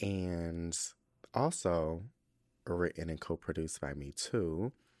 And also written and co-produced by me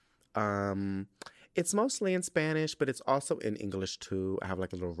too. It's mostly in Spanish, but it's also in English too. I have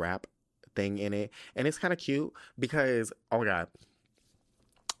like a little rap thing in it. And it's kind of cute because, oh my God,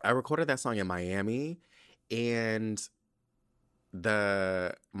 I recorded that song in Miami, and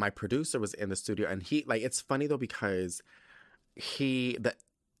my producer was in the studio, and he, like, it's funny though because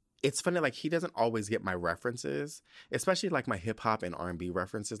it's funny, like, he doesn't always get my references, especially like my hip hop and R&B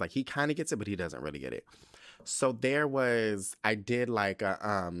references. Like, he kind of gets it, but he doesn't really get it. So I did like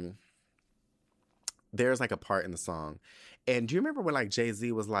there's like a part in the song. And do you remember when like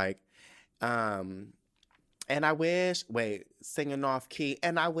Jay-Z was like, and I wish, singing off key,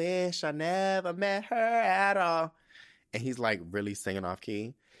 and I wish I never met her at all. And he's like really singing off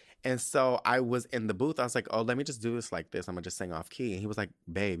key. And so I was in the booth. I was like, oh, let me just do this like this. I'm going to just sing off key. And he was like,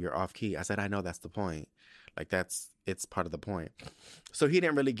 babe, you're off key. I said, I know, that's the point. Like, it's part of the point. So he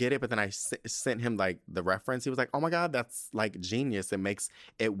didn't really get it. But then I sent him like the reference. He was like, oh my God, that's like genius.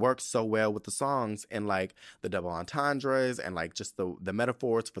 It works so well with the songs and like the double entendres and like just the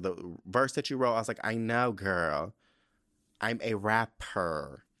metaphors for the verse that you wrote. I was like, I know, girl. I'm a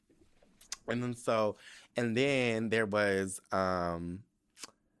rapper. And then there was,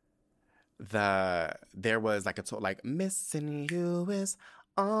 there was like missing you is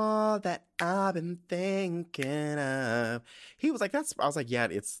all that I've been thinking of. He was like, I was like, yeah,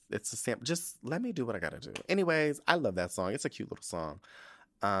 it's a sample. Just let me do what I gotta do. Anyways, I love that song. It's a cute little song.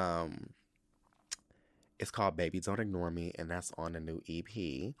 It's called Baby Don't Ignore Me, and that's on the new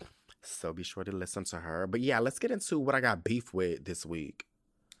EP. So be sure to listen to her. But yeah, let's get into what I got beef with this week.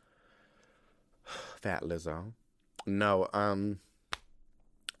 Fat Lizzo. No, I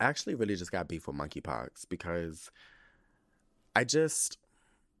actually really just got beef with monkeypox because I just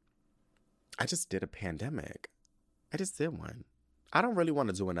did a pandemic. I just did one. I don't really want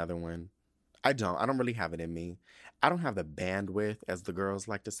to do another one. I don't really have it in me. I don't have the bandwidth, as the girls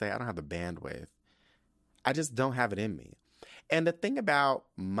like to say. I don't have the bandwidth. I just don't have it in me. And the thing about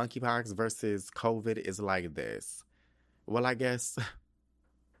monkeypox versus COVID is like this. Well, I guess,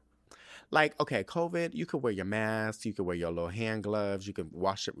 like, okay, COVID, you could wear your mask, you could wear your little hand gloves, you can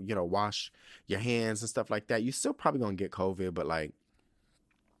wash your hands and stuff like that. You still probably gonna get COVID, but like,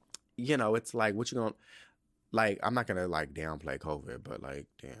 it's like, what you gonna, like, I'm not gonna like downplay COVID, but like,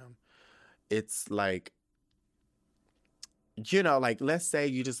 damn, it's like, like, let's say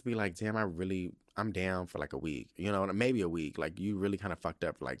you just be like, damn, I'm down for like a week, maybe a week. Like, you really kind of fucked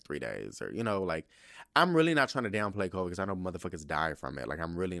up for like 3 days, or, like, I'm really not trying to downplay COVID because I know motherfuckers die from it. Like,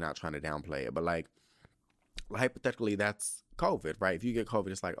 I'm really not trying to downplay it. But like, hypothetically, that's COVID, right? If you get COVID,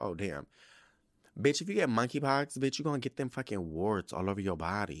 it's like, oh, damn. Bitch, if you get monkeypox, bitch, you're going to get them fucking warts all over your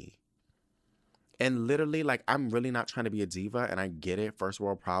body. And literally, like, I'm really not trying to be a diva, and I get it, first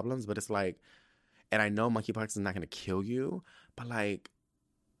world problems, but it's like, and I know monkeypox is not going to kill you, but like,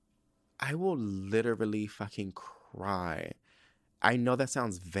 I will literally fucking cry. I know that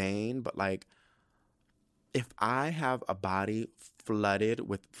sounds vain, but like, if I have a body flooded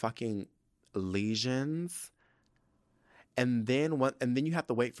with fucking lesions, and then you have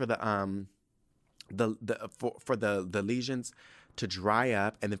to wait for the lesions to dry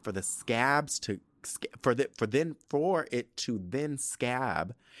up, and then for the scabs to for it to then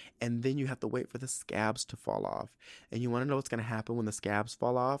scab, and then you have to wait for the scabs to fall off. And you want to know what's going to happen when the scabs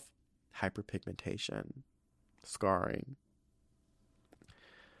fall off? Hyperpigmentation, scarring.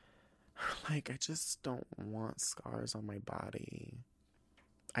 Like, I just don't want scars on my body.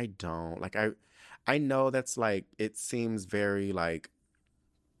 I don't. Like, I know that's like, it seems very like,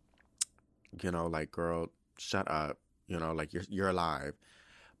 like, girl, shut up. Like, you're alive.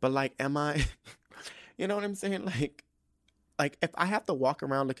 But like, am I, you know what I'm saying? Like if I have to walk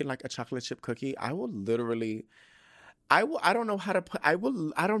around looking like a chocolate chip cookie, I will literally, I don't know how to I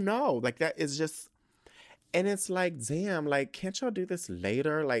don't know. Like, that is just, and it's like, damn, like, can't y'all do this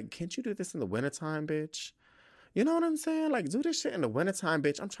later? Like, can't you do this in the wintertime, bitch? You know what I'm saying? Like, do this shit in the wintertime,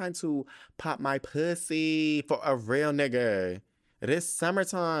 bitch. I'm trying to pop my pussy for a real nigga. It is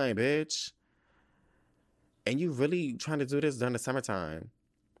summertime, bitch. And you really trying to do this during the summertime.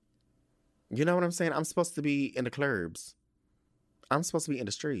 You know what I'm saying? I'm supposed to be in the clubs. I'm supposed to be in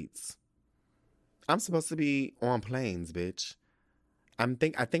the streets. I'm supposed to be on planes, bitch. I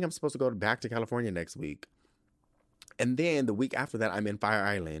think I'm supposed to go back to California next week. And then the week after that, I'm in Fire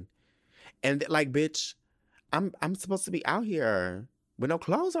Island. And like, bitch, I'm supposed to be out here with no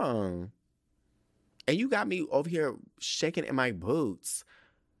clothes on. And you got me over here shaking in my boots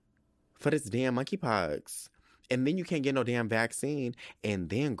for this damn monkeypox. And then you can't get no damn vaccine. And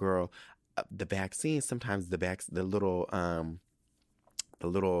then, girl, the vaccine, sometimes not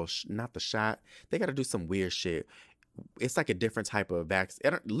the shot, they got to do some weird shit. It's like a different type of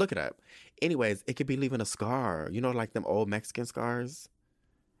vaccine. Look it up. Anyways, it could be leaving a scar. You know, like them old Mexican scars.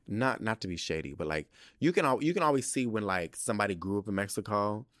 Not to be shady, but like you can always see when like somebody grew up in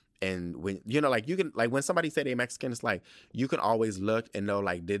Mexico, and when like you can, like when somebody say they Mexican, it's like you can always look and know,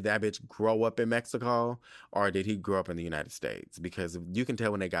 like, did that bitch grow up in Mexico or did he grow up in the United States? Because you can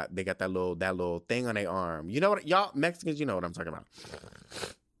tell when they got that little thing on their arm. You know what, y'all Mexicans, you know what I'm talking about.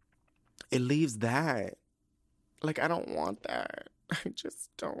 It leaves that. Like, I don't want that. I just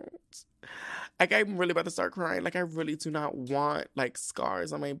don't. Like, I'm really about to start crying. Like, I really do not want, like,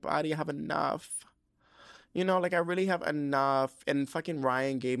 scars on my body. I have enough. You know, like, I really have enough. And fucking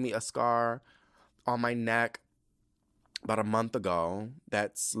Ryan gave me a scar on my neck about a month ago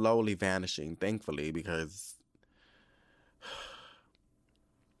that's slowly vanishing, thankfully, because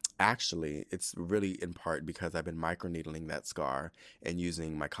actually, it's really in part because I've been microneedling that scar and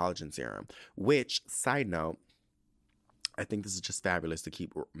using my collagen serum, which, side note, I think this is just fabulous to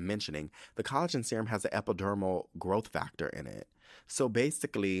keep mentioning. The collagen serum has an epidermal growth factor in it. So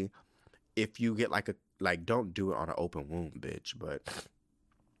basically, if you get don't do it on an open wound, bitch, but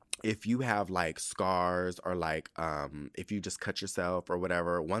if you have like scars or like if you just cut yourself or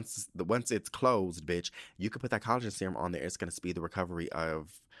whatever, once it's closed, bitch, you can put that collagen serum on there. It's going to speed the recovery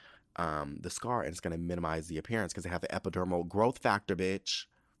of the scar, and it's going to minimize the appearance because they have the epidermal growth factor, bitch.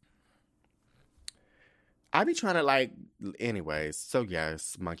 I be trying to anyways, so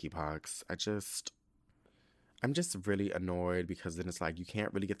yes, monkeypox. I'm just really annoyed because then it's like, you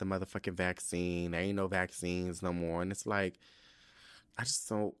can't really get the motherfucking vaccine. There ain't no vaccines no more. And it's like, I just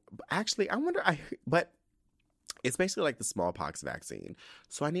don't, actually, but it's basically like the smallpox vaccine.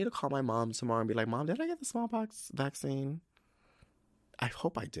 So I need to call my mom tomorrow and be like, Mom, did I get the smallpox vaccine? I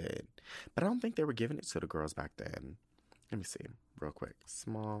hope I did. But I don't think they were giving it to the girls back then. Let me see real quick.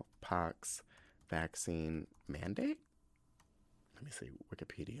 Smallpox vaccine mandate? Let me see,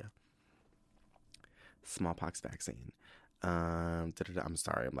 Wikipedia. Smallpox vaccine. I'm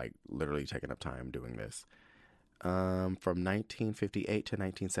sorry, I'm like literally taking up time doing this. From 1958 to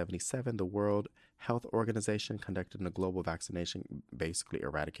 1977, the World Health Organization conducted a global vaccination, basically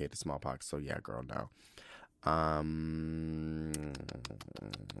eradicated smallpox. So yeah, girl, no.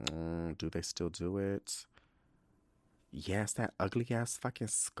 Do they still do it? Yes, that ugly ass fucking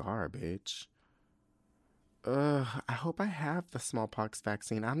scar, bitch. I hope I have the smallpox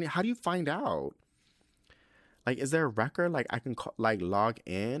vaccine. I mean, how do you find out? Like, is there a record? Like, I can log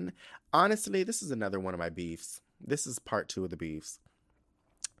in? Honestly, this is another one of my beefs. This is part 2 of the beefs.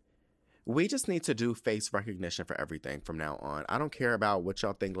 We just need to do face recognition for everything from now on. I don't care about what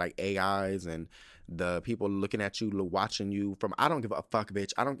y'all think, like AIs and the people looking at you, watching you from, I don't give a fuck,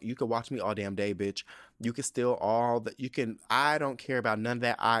 bitch. You can watch me all damn day, bitch. You can steal I don't care about none of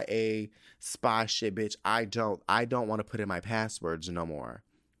that IA spy shit, bitch. I don't want to put in my passwords no more.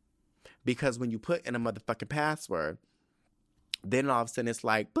 Because when you put in a motherfucking password, then all of a sudden it's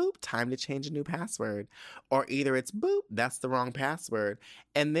like, boop, time to change a new password. Or either it's, boop, that's the wrong password.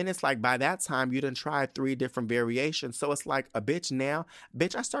 And then it's like, by that time, you done tried 3 different variations. So it's like,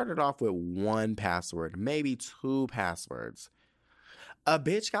 bitch, I started off with 1 password, maybe 2 passwords. A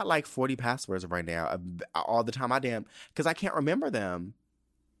bitch got like 40 passwords right now, all the time. Because I can't remember them.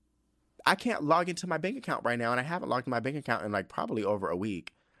 I can't log into my bank account right now, and I haven't logged into my bank account in like probably over a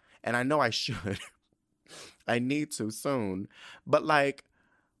week. And I know I should. I need to soon. But like,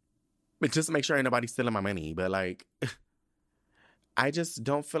 just to make sure ain't nobody stealing my money. But like, I just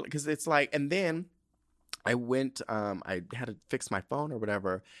don't feel, because it's like, and then I went, I had to fix my phone or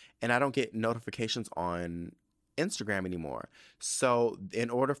whatever, and I don't get notifications on Instagram anymore. So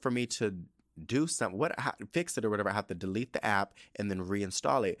in order for me to do something, fix it or whatever, I have to delete the app and then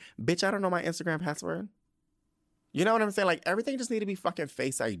reinstall it. Bitch, I don't know my Instagram password. You know what I'm saying? Like, everything just need to be fucking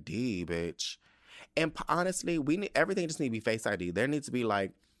Face ID, bitch. And honestly, everything just need to be Face ID. There needs to be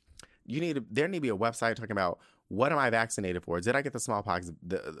like, there need to be a website talking about, what am I vaccinated for? Did I get the smallpox,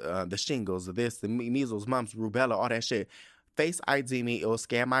 the shingles, the measles, mumps, rubella, all that shit? Face ID me, it will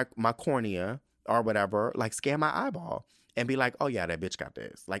scan my cornea or whatever, like scan my eyeball and be like, oh yeah, that bitch got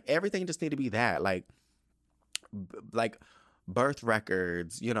this. Like, everything just need to be that. Like birth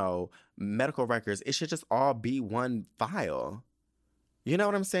records, medical records. It should just all be one file. You know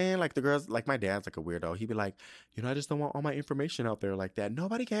what I'm saying? Like, the girls, like my dad's like a weirdo. He'd be like, I just don't want all my information out there like that.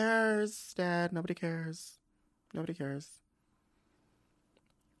 Nobody cares, Dad. Nobody cares. Nobody cares.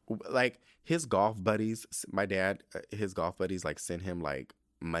 Like, his golf buddies, my dad, his golf buddies like send him like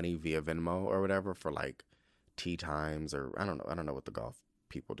money via Venmo or whatever for like tea times, or I don't know what the golf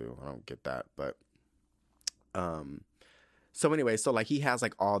people do. I don't get that. But so anyway, so like he has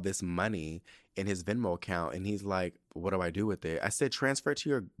like all this money in his Venmo account, and he's like, what do I do with it? I said, transfer it to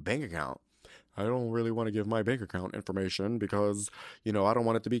your bank account. I don't really want to give my bank account information because, I don't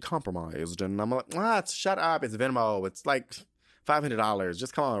want it to be compromised. And I'm like, shut up. It's Venmo. It's like $500.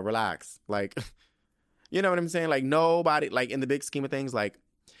 Just come on, relax. Like, you know what I'm saying? Like, nobody, like, in the big scheme of things, like,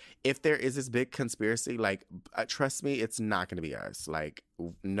 if there is this big conspiracy, like, trust me, it's not going to be us. Like,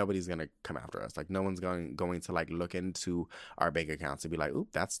 nobody's going to come after us. Like, no one's going to, like, look into our bank accounts and be like,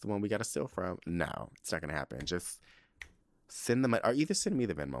 oop, that's the one we got to steal from. No, it's not going to happen. Just send them, or either send me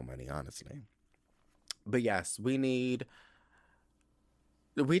the Venmo money, honestly. But yes, monkeypox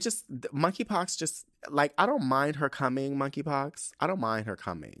just, like, I don't mind her coming, monkeypox. I don't mind her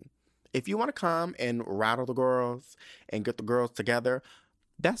coming. If you want to come and rattle the girls and get the girls together,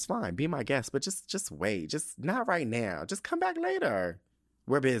 that's fine. Be my guest. But just wait. Just not right now. Just come back later.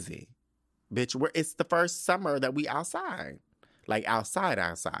 We're busy. Bitch, it's the first summer that we outside. Like, outside.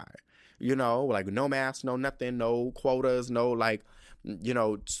 Like, no masks, no nothing, no quotas, no, like,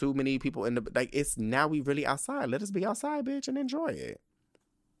 too many people in the, like, it's now we really outside. Let us be outside, bitch, and enjoy it.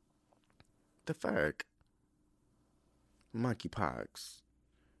 The fuck? Monkeypox.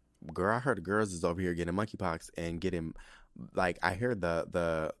 Girl, I heard the girls is over here getting monkeypox and getting, like, I hear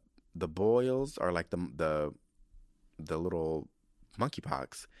the boils or like the little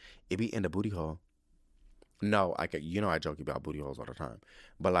monkeypox, it be in the booty hole. No, I joke about booty holes all the time,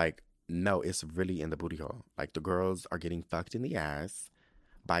 but like, no, it's really in the booty hole. Like, the girls are getting fucked in the ass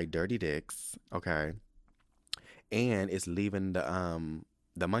by dirty dicks, okay? And it's leaving the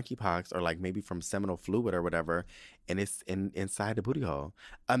monkeypox, or like maybe from seminal fluid or whatever, and it's inside the booty hole.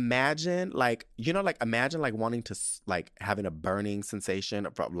 Imagine like wanting to, like, having a burning sensation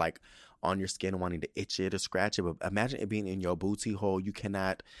from, like, on your skin, wanting to itch it or scratch it. But imagine it being in your booty hole. You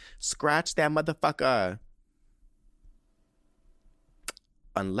cannot scratch that motherfucker.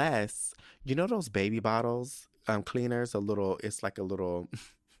 Unless, those baby bottles cleaners, it's like a little,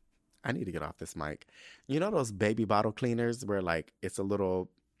 I need to get off this mic. Those baby bottle cleaners where, like, it's a little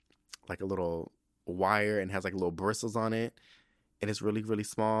wire and has like little bristles on it, and it's really, really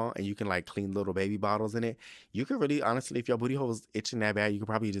small, and you can, like, clean little baby bottles in it. You could really, honestly, if your booty hole is itching that bad, you could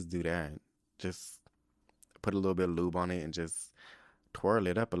probably just do that. Just put a little bit of lube on it and just twirl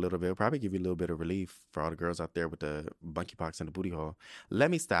it up a little bit. It'll probably give you a little bit of relief for all the girls out there with the monkeypox in the booty hole. Let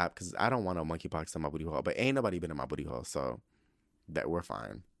me stop, because I don't want no monkeypox in my booty hole, but ain't nobody been in my booty hole, so that we're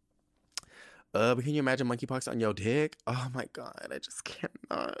fine. But can you imagine monkeypox on your dick? Oh my God, I just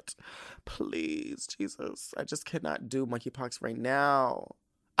cannot. Please, Jesus, I just cannot do monkeypox right now.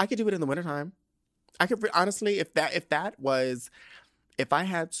 I could do it in the wintertime. I could, honestly, if I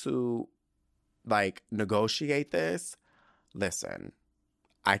had to, like, negotiate this, listen,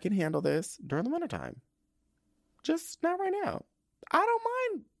 I can handle this during the wintertime. Just not right now. I don't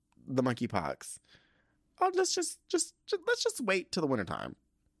mind the monkeypox. Let's just wait till the wintertime.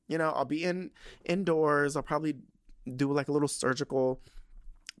 I'll be indoors. I'll probably do like a little surgical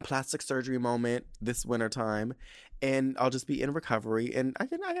plastic surgery moment this wintertime, and I'll just be in recovery, and I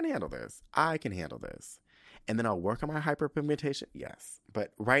can handle this. I can handle this. And then I'll work on my hyperpigmentation. Yes.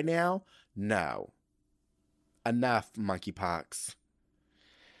 But right now, no. Enough monkeypox.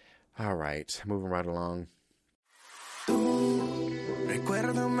 All right, moving right along.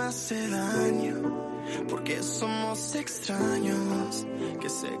 Recuérdame hace daño, porque somos extraños que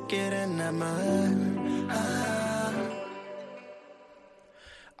se quieren amar.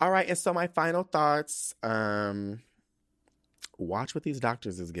 All right, and so my final thoughts. Watch what these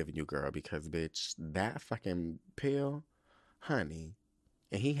doctors is giving you, girl, because, bitch, that fucking pill, honey,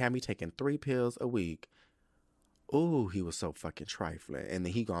 and he had me taking 3 pills a week. Ooh, he was so fucking trifling. And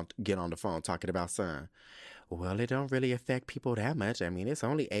then he gonna get on the phone talking about, son, well, it don't really affect people that much. I mean, it's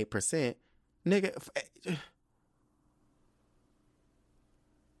only 8%. Nigga,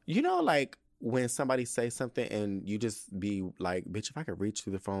 like, when somebody says something and you just be like, bitch, if I could reach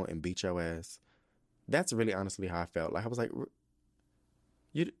through the phone and beat your ass. That's really honestly how I felt. Like, I was like,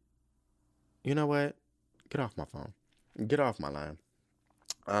 you know what? Get off my phone. Get off my line.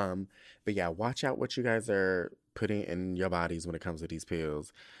 But yeah, watch out what you guys are putting in your bodies when it comes to these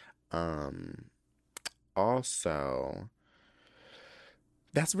pills. Also,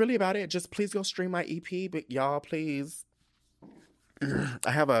 that's really about it. Just please go stream my EP, but y'all, please.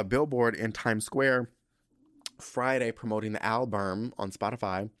 I have a billboard in Times Square Friday promoting the album on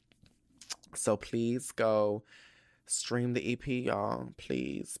Spotify. So please go stream the EP, y'all.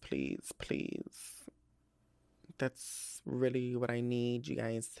 Please, please, please. that's really what I need you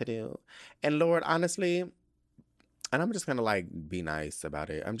guys to do. And Lord, honestly, and I'm just gonna like be nice about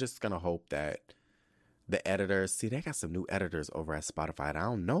it. I'm just gonna hope that the editors, see, they got some new editors over at Spotify, and I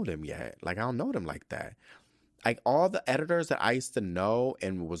don't know them yet. Like, I don't know them like that. Like, all the editors that I used to know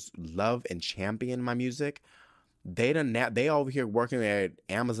and was love and champion my music, they over here working at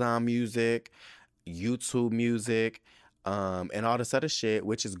Amazon Music, YouTube Music, and all this other shit,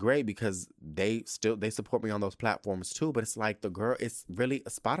 which is great because they support me on those platforms too. But it's like it's really a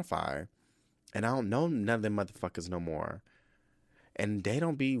Spotify, and I don't know none of them motherfuckers no more. And they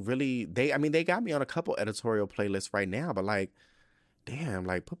don't be really, they got me on a couple editorial playlists right now, but like, damn,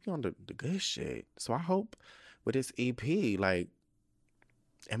 like, put me on the good shit. So I hope with this EP, like,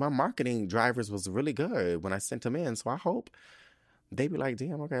 and my marketing drivers was really good when I sent them in. So I hope they be like,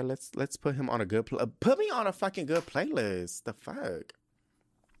 damn, okay, let's put him on a good, put me on a fucking good playlist. The fuck?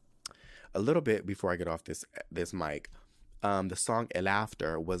 A little bit before I get off this mic, the song El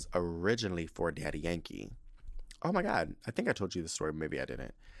After was originally for Daddy Yankee. Oh my God, I think I told you the story, maybe I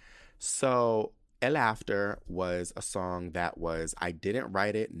didn't. So El After was a song that I didn't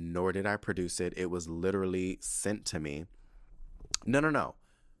write it, nor did I produce it. It was literally sent to me. No.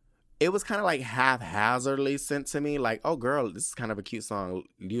 It was kind of like haphazardly sent to me, like, oh girl, this is kind of a cute song.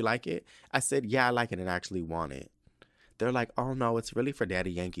 Do you like it? I said, yeah, I like it and actually want it. They're like, oh no, it's really for Daddy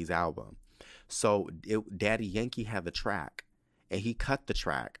Yankee's album. So Daddy Yankee had the track, and he cut the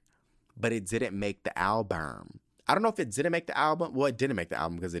track, but it didn't make the album. I don't know if it didn't make the album. Well, it didn't make the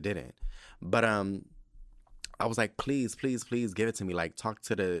album because it didn't. But I was like, please give it to me. Like, talk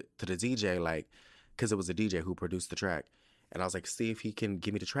to the DJ, like, because it was a DJ who produced the track. And I was like, see if he can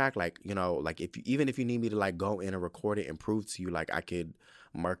give me the track. Like, you know, like, even if you need me to like go in and record it and prove to you like I could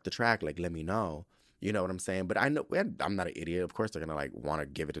mark the track, like, let me know. You know what I'm saying? But I know I'm not an idiot. Of course they're gonna like want to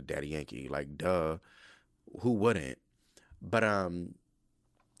give it to Daddy Yankee. Like, duh, who wouldn't? But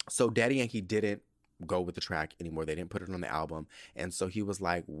so Daddy Yankee didn't go with the track anymore. They didn't put it on the album. And so he was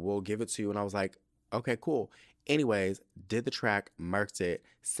like, we'll give it to you. And I was like, okay, cool. Anyways, did the track, marked it,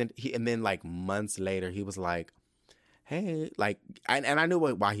 and then like months later, he was like, hey, like, and I knew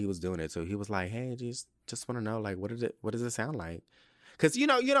why he was doing it. So he was like, hey, just want to know, like, what does it sound like? Because you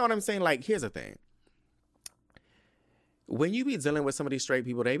know what I'm saying? Like, here's the thing. When you be dealing with some of these straight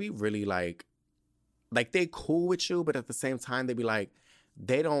people, they be really like they cool with you, but at the same time, they be like,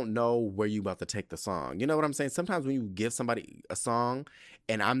 they don't know where you about to take the song. You know what I'm saying? Sometimes when you give somebody a song,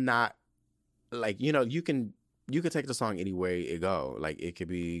 and I'm not like, you know, you can take the song any way it go. Like, if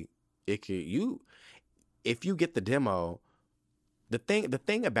you get the demo, the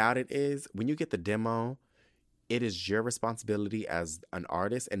thing about it is when you get the demo, it is your responsibility as an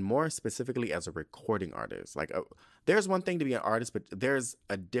artist, and more specifically as a recording artist. Like, there's one thing to be an artist, but there's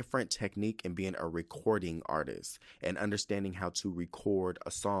a different technique in being a recording artist and understanding how to record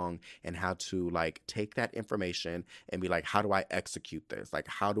a song and how to like take that information and be like, how do I execute this? Like,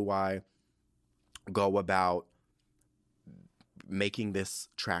 how do I go about making this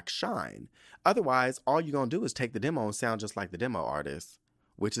track shine? Otherwise, all you're going to do is take the demo and sound just like the demo artist,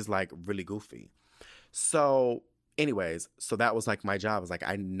 which is like really goofy. So anyways, so that was like my job. Was like,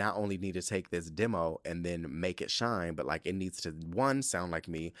 I not only need to take this demo and then make it shine, but like it needs to, one, sound like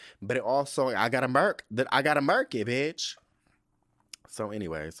me, but it also, I gotta mark it, bitch. So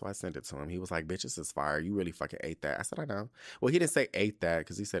anyway, so I sent it to him. He was like, bitch, this is fire. You really fucking ate that. I said, I know. Well, he didn't say ate that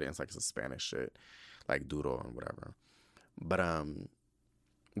because he said it's like some Spanish shit, like doodle and whatever. But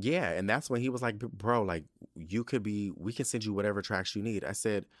yeah, and that's when he was like, bro, like we can send you whatever tracks you need. I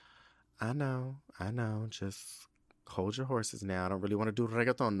said, I know, just hold your horses now. I don't really want to do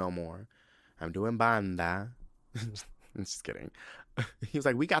reggaeton no more. I'm doing banda. I'm just kidding. He was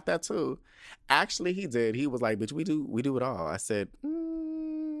like, we got that too. Actually, he did. He was like, bitch, we do it all. I said,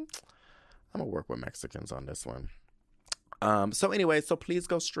 I'm gonna work with Mexicans on this one. So anyway, so please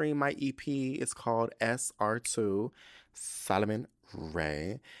go stream my EP. It's called SR2, Solomon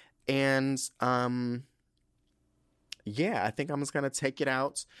Ray. And yeah, I think I'm just gonna take it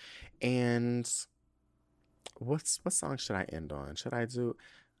out. And what song should I end on? Should I do?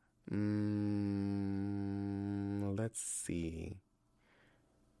 Let's see.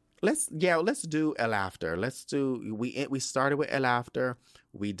 Let's do El After. We started with El After.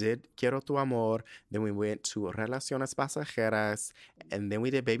 We did Quiero Tu Amor. Then we went to Relaciones Pasajeras. And then we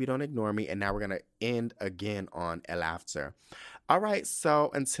did Baby Don't Ignore Me. And now we're going to end again on El After. All right.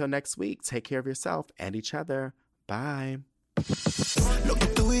 So until next week, take care of yourself and each other. Bye. Lo que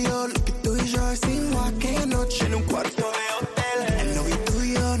tú y yo hicimos aquella noche en un cuarto de hotel.